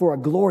Christ for a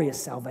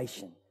glorious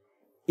salvation.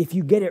 If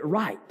you get it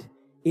right,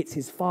 it's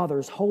His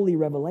Father's holy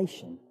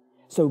revelation.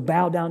 So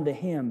bow down to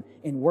Him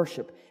in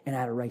worship and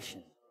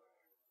adoration.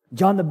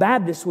 John the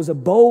Baptist was a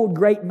bold,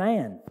 great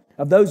man.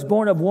 Of those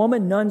born of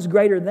woman, none's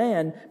greater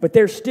than, but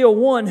there's still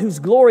one whose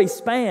glory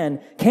span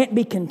can't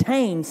be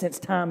contained since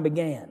time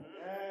began.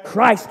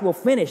 Christ will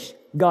finish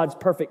God's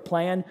perfect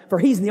plan, for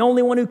He's the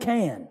only one who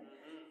can.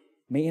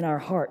 May in our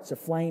hearts a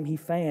flame He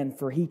fanned,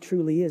 for He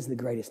truly is the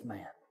greatest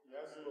man.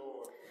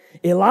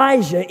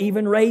 Elijah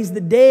even raised the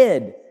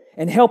dead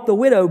and helped the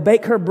widow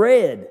bake her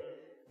bread,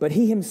 but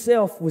He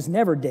Himself was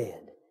never dead.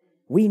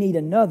 We need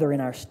another in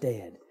our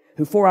stead,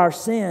 who for our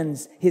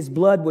sins His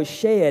blood was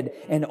shed,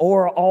 and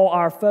o'er all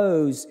our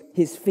foes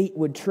His feet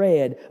would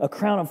tread. A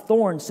crown of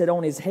thorns set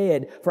on His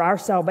head. For our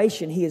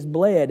salvation He has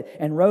bled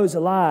and rose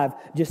alive,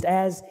 just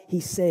as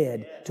He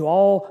said. To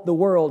all the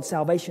world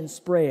salvation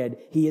spread.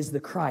 He is the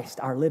Christ,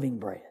 our living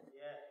bread.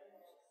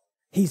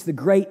 He's the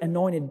great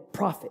anointed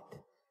prophet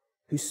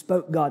who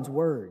spoke God's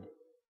word.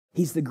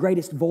 He's the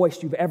greatest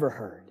voice you've ever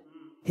heard.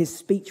 His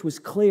speech was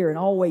clear and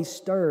always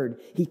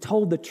stirred. He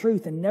told the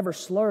truth and never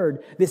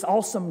slurred. This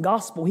awesome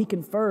gospel He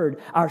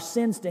conferred. Our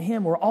sins to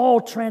Him were all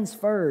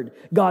transferred.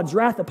 God's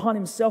wrath upon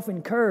Himself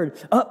incurred.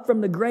 Up from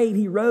the grave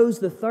He rose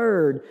the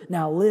third.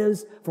 Now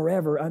lives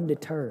forever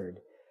undeterred.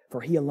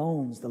 For He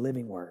alone's the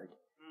living word.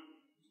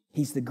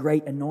 He's the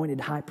great anointed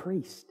high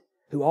priest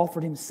who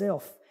offered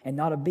Himself and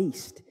not a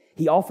beast.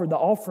 He offered the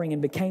offering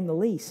and became the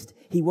least.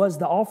 He was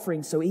the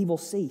offering, so evil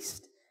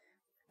ceased.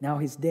 Now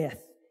His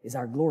death is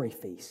our glory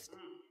feast.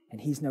 And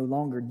He's no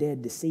longer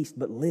dead, deceased,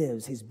 but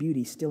lives, His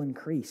beauty still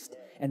increased,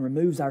 and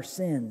removes our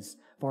sins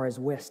far as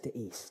west to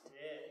east.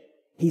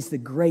 He's the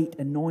great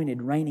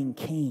anointed reigning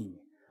King.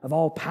 Of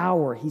all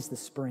power He's the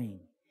spring.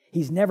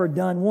 He's never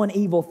done one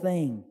evil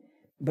thing,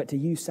 but to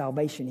you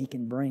salvation He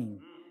can bring,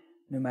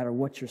 no matter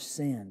what your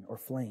sin or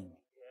fling.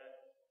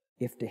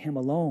 If to Him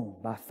alone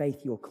by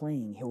faith you'll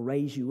cling, He'll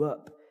raise you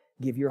up,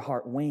 give your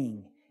heart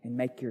wing, and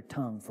make your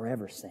tongue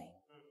forever sing.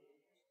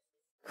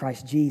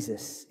 Christ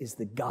Jesus is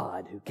the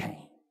God who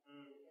came.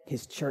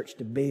 His church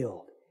to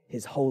build,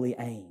 His holy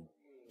aim.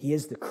 He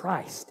is the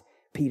Christ,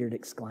 Peter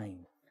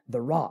exclaimed.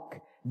 The rock,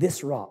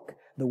 this rock,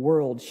 the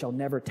world shall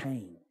never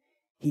tame.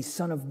 He's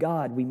Son of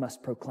God, we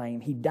must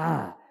proclaim. He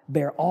died,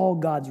 bear all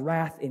God's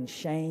wrath and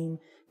shame,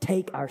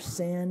 take our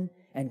sin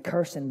and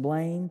curse and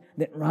blame,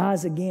 then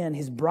rise again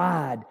His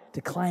bride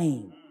to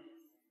claim.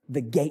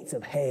 The gates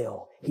of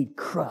hell He'd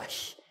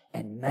crush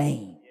and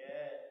maim.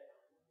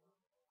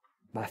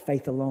 By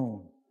faith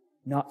alone,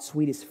 not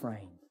sweetest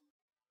frame,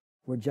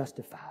 we're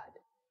justified,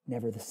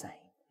 never the same.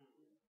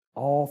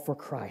 All for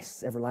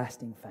Christ's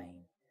everlasting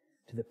fame,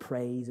 to the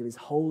praise of His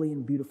holy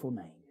and beautiful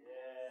name.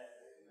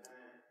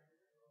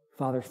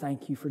 Father,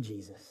 thank You for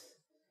Jesus.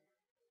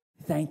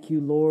 Thank You,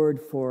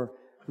 Lord, for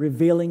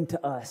revealing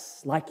to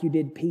us, like you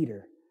did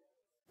Peter,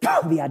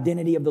 the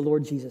identity of the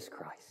Lord Jesus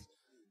Christ.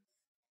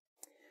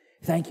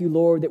 Thank you,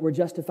 Lord, that we're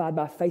justified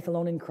by faith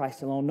alone in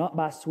Christ alone, not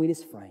by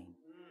sweetest frame.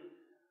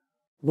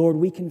 Lord,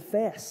 we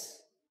confess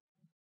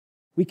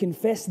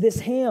this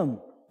hymn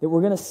that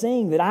we're going to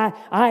sing, that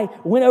I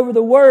went over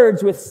the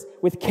words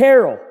with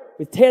Carol,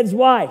 with Ted's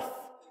wife,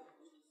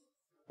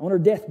 on her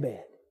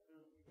deathbed.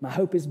 My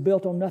hope is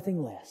built on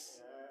nothing less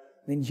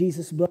than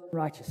Jesus' blood and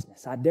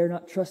righteousness. I dare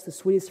not trust the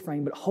sweetest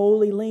frame, but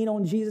wholly lean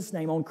on Jesus'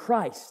 name, on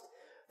Christ,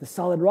 the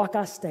solid rock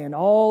I stand.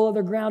 All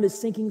other ground is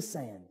sinking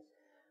sand.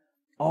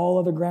 All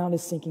other ground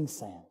is sinking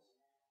sand.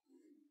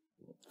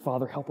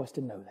 Father, help us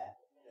to know that.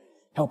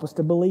 Help us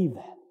to believe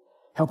that.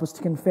 Help us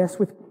to confess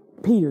with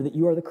Peter that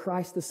you are the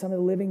Christ, the Son of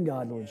the living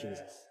God, Lord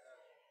Jesus.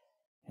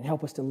 And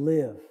help us to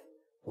live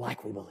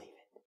like we believe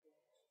it.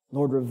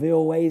 Lord,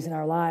 reveal ways in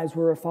our lives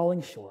where we're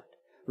falling short.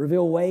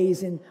 Reveal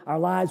ways in our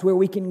lives where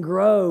we can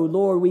grow.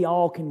 Lord, we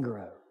all can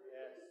grow.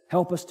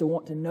 Help us to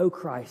want to know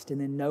Christ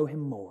and then know Him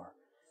more.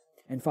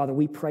 And Father,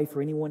 we pray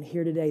for anyone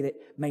here today that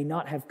may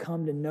not have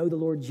come to know the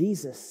Lord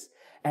Jesus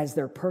as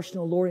their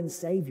personal Lord and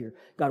Savior.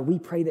 God, we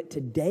pray that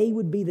today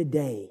would be the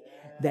day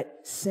that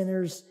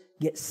sinners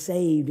get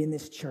saved in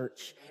this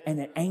church and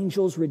that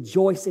angels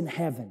rejoice in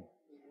heaven.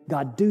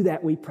 God, do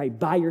that, we pray,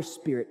 by your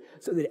Spirit,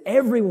 so that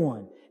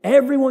everyone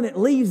that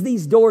leaves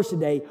these doors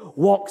today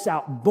walks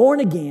out born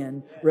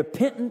again,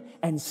 repentant,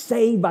 and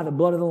saved by the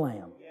blood of the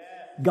Lamb.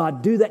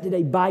 God, do that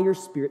today by your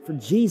Spirit for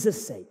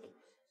Jesus' sake.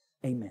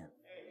 Amen.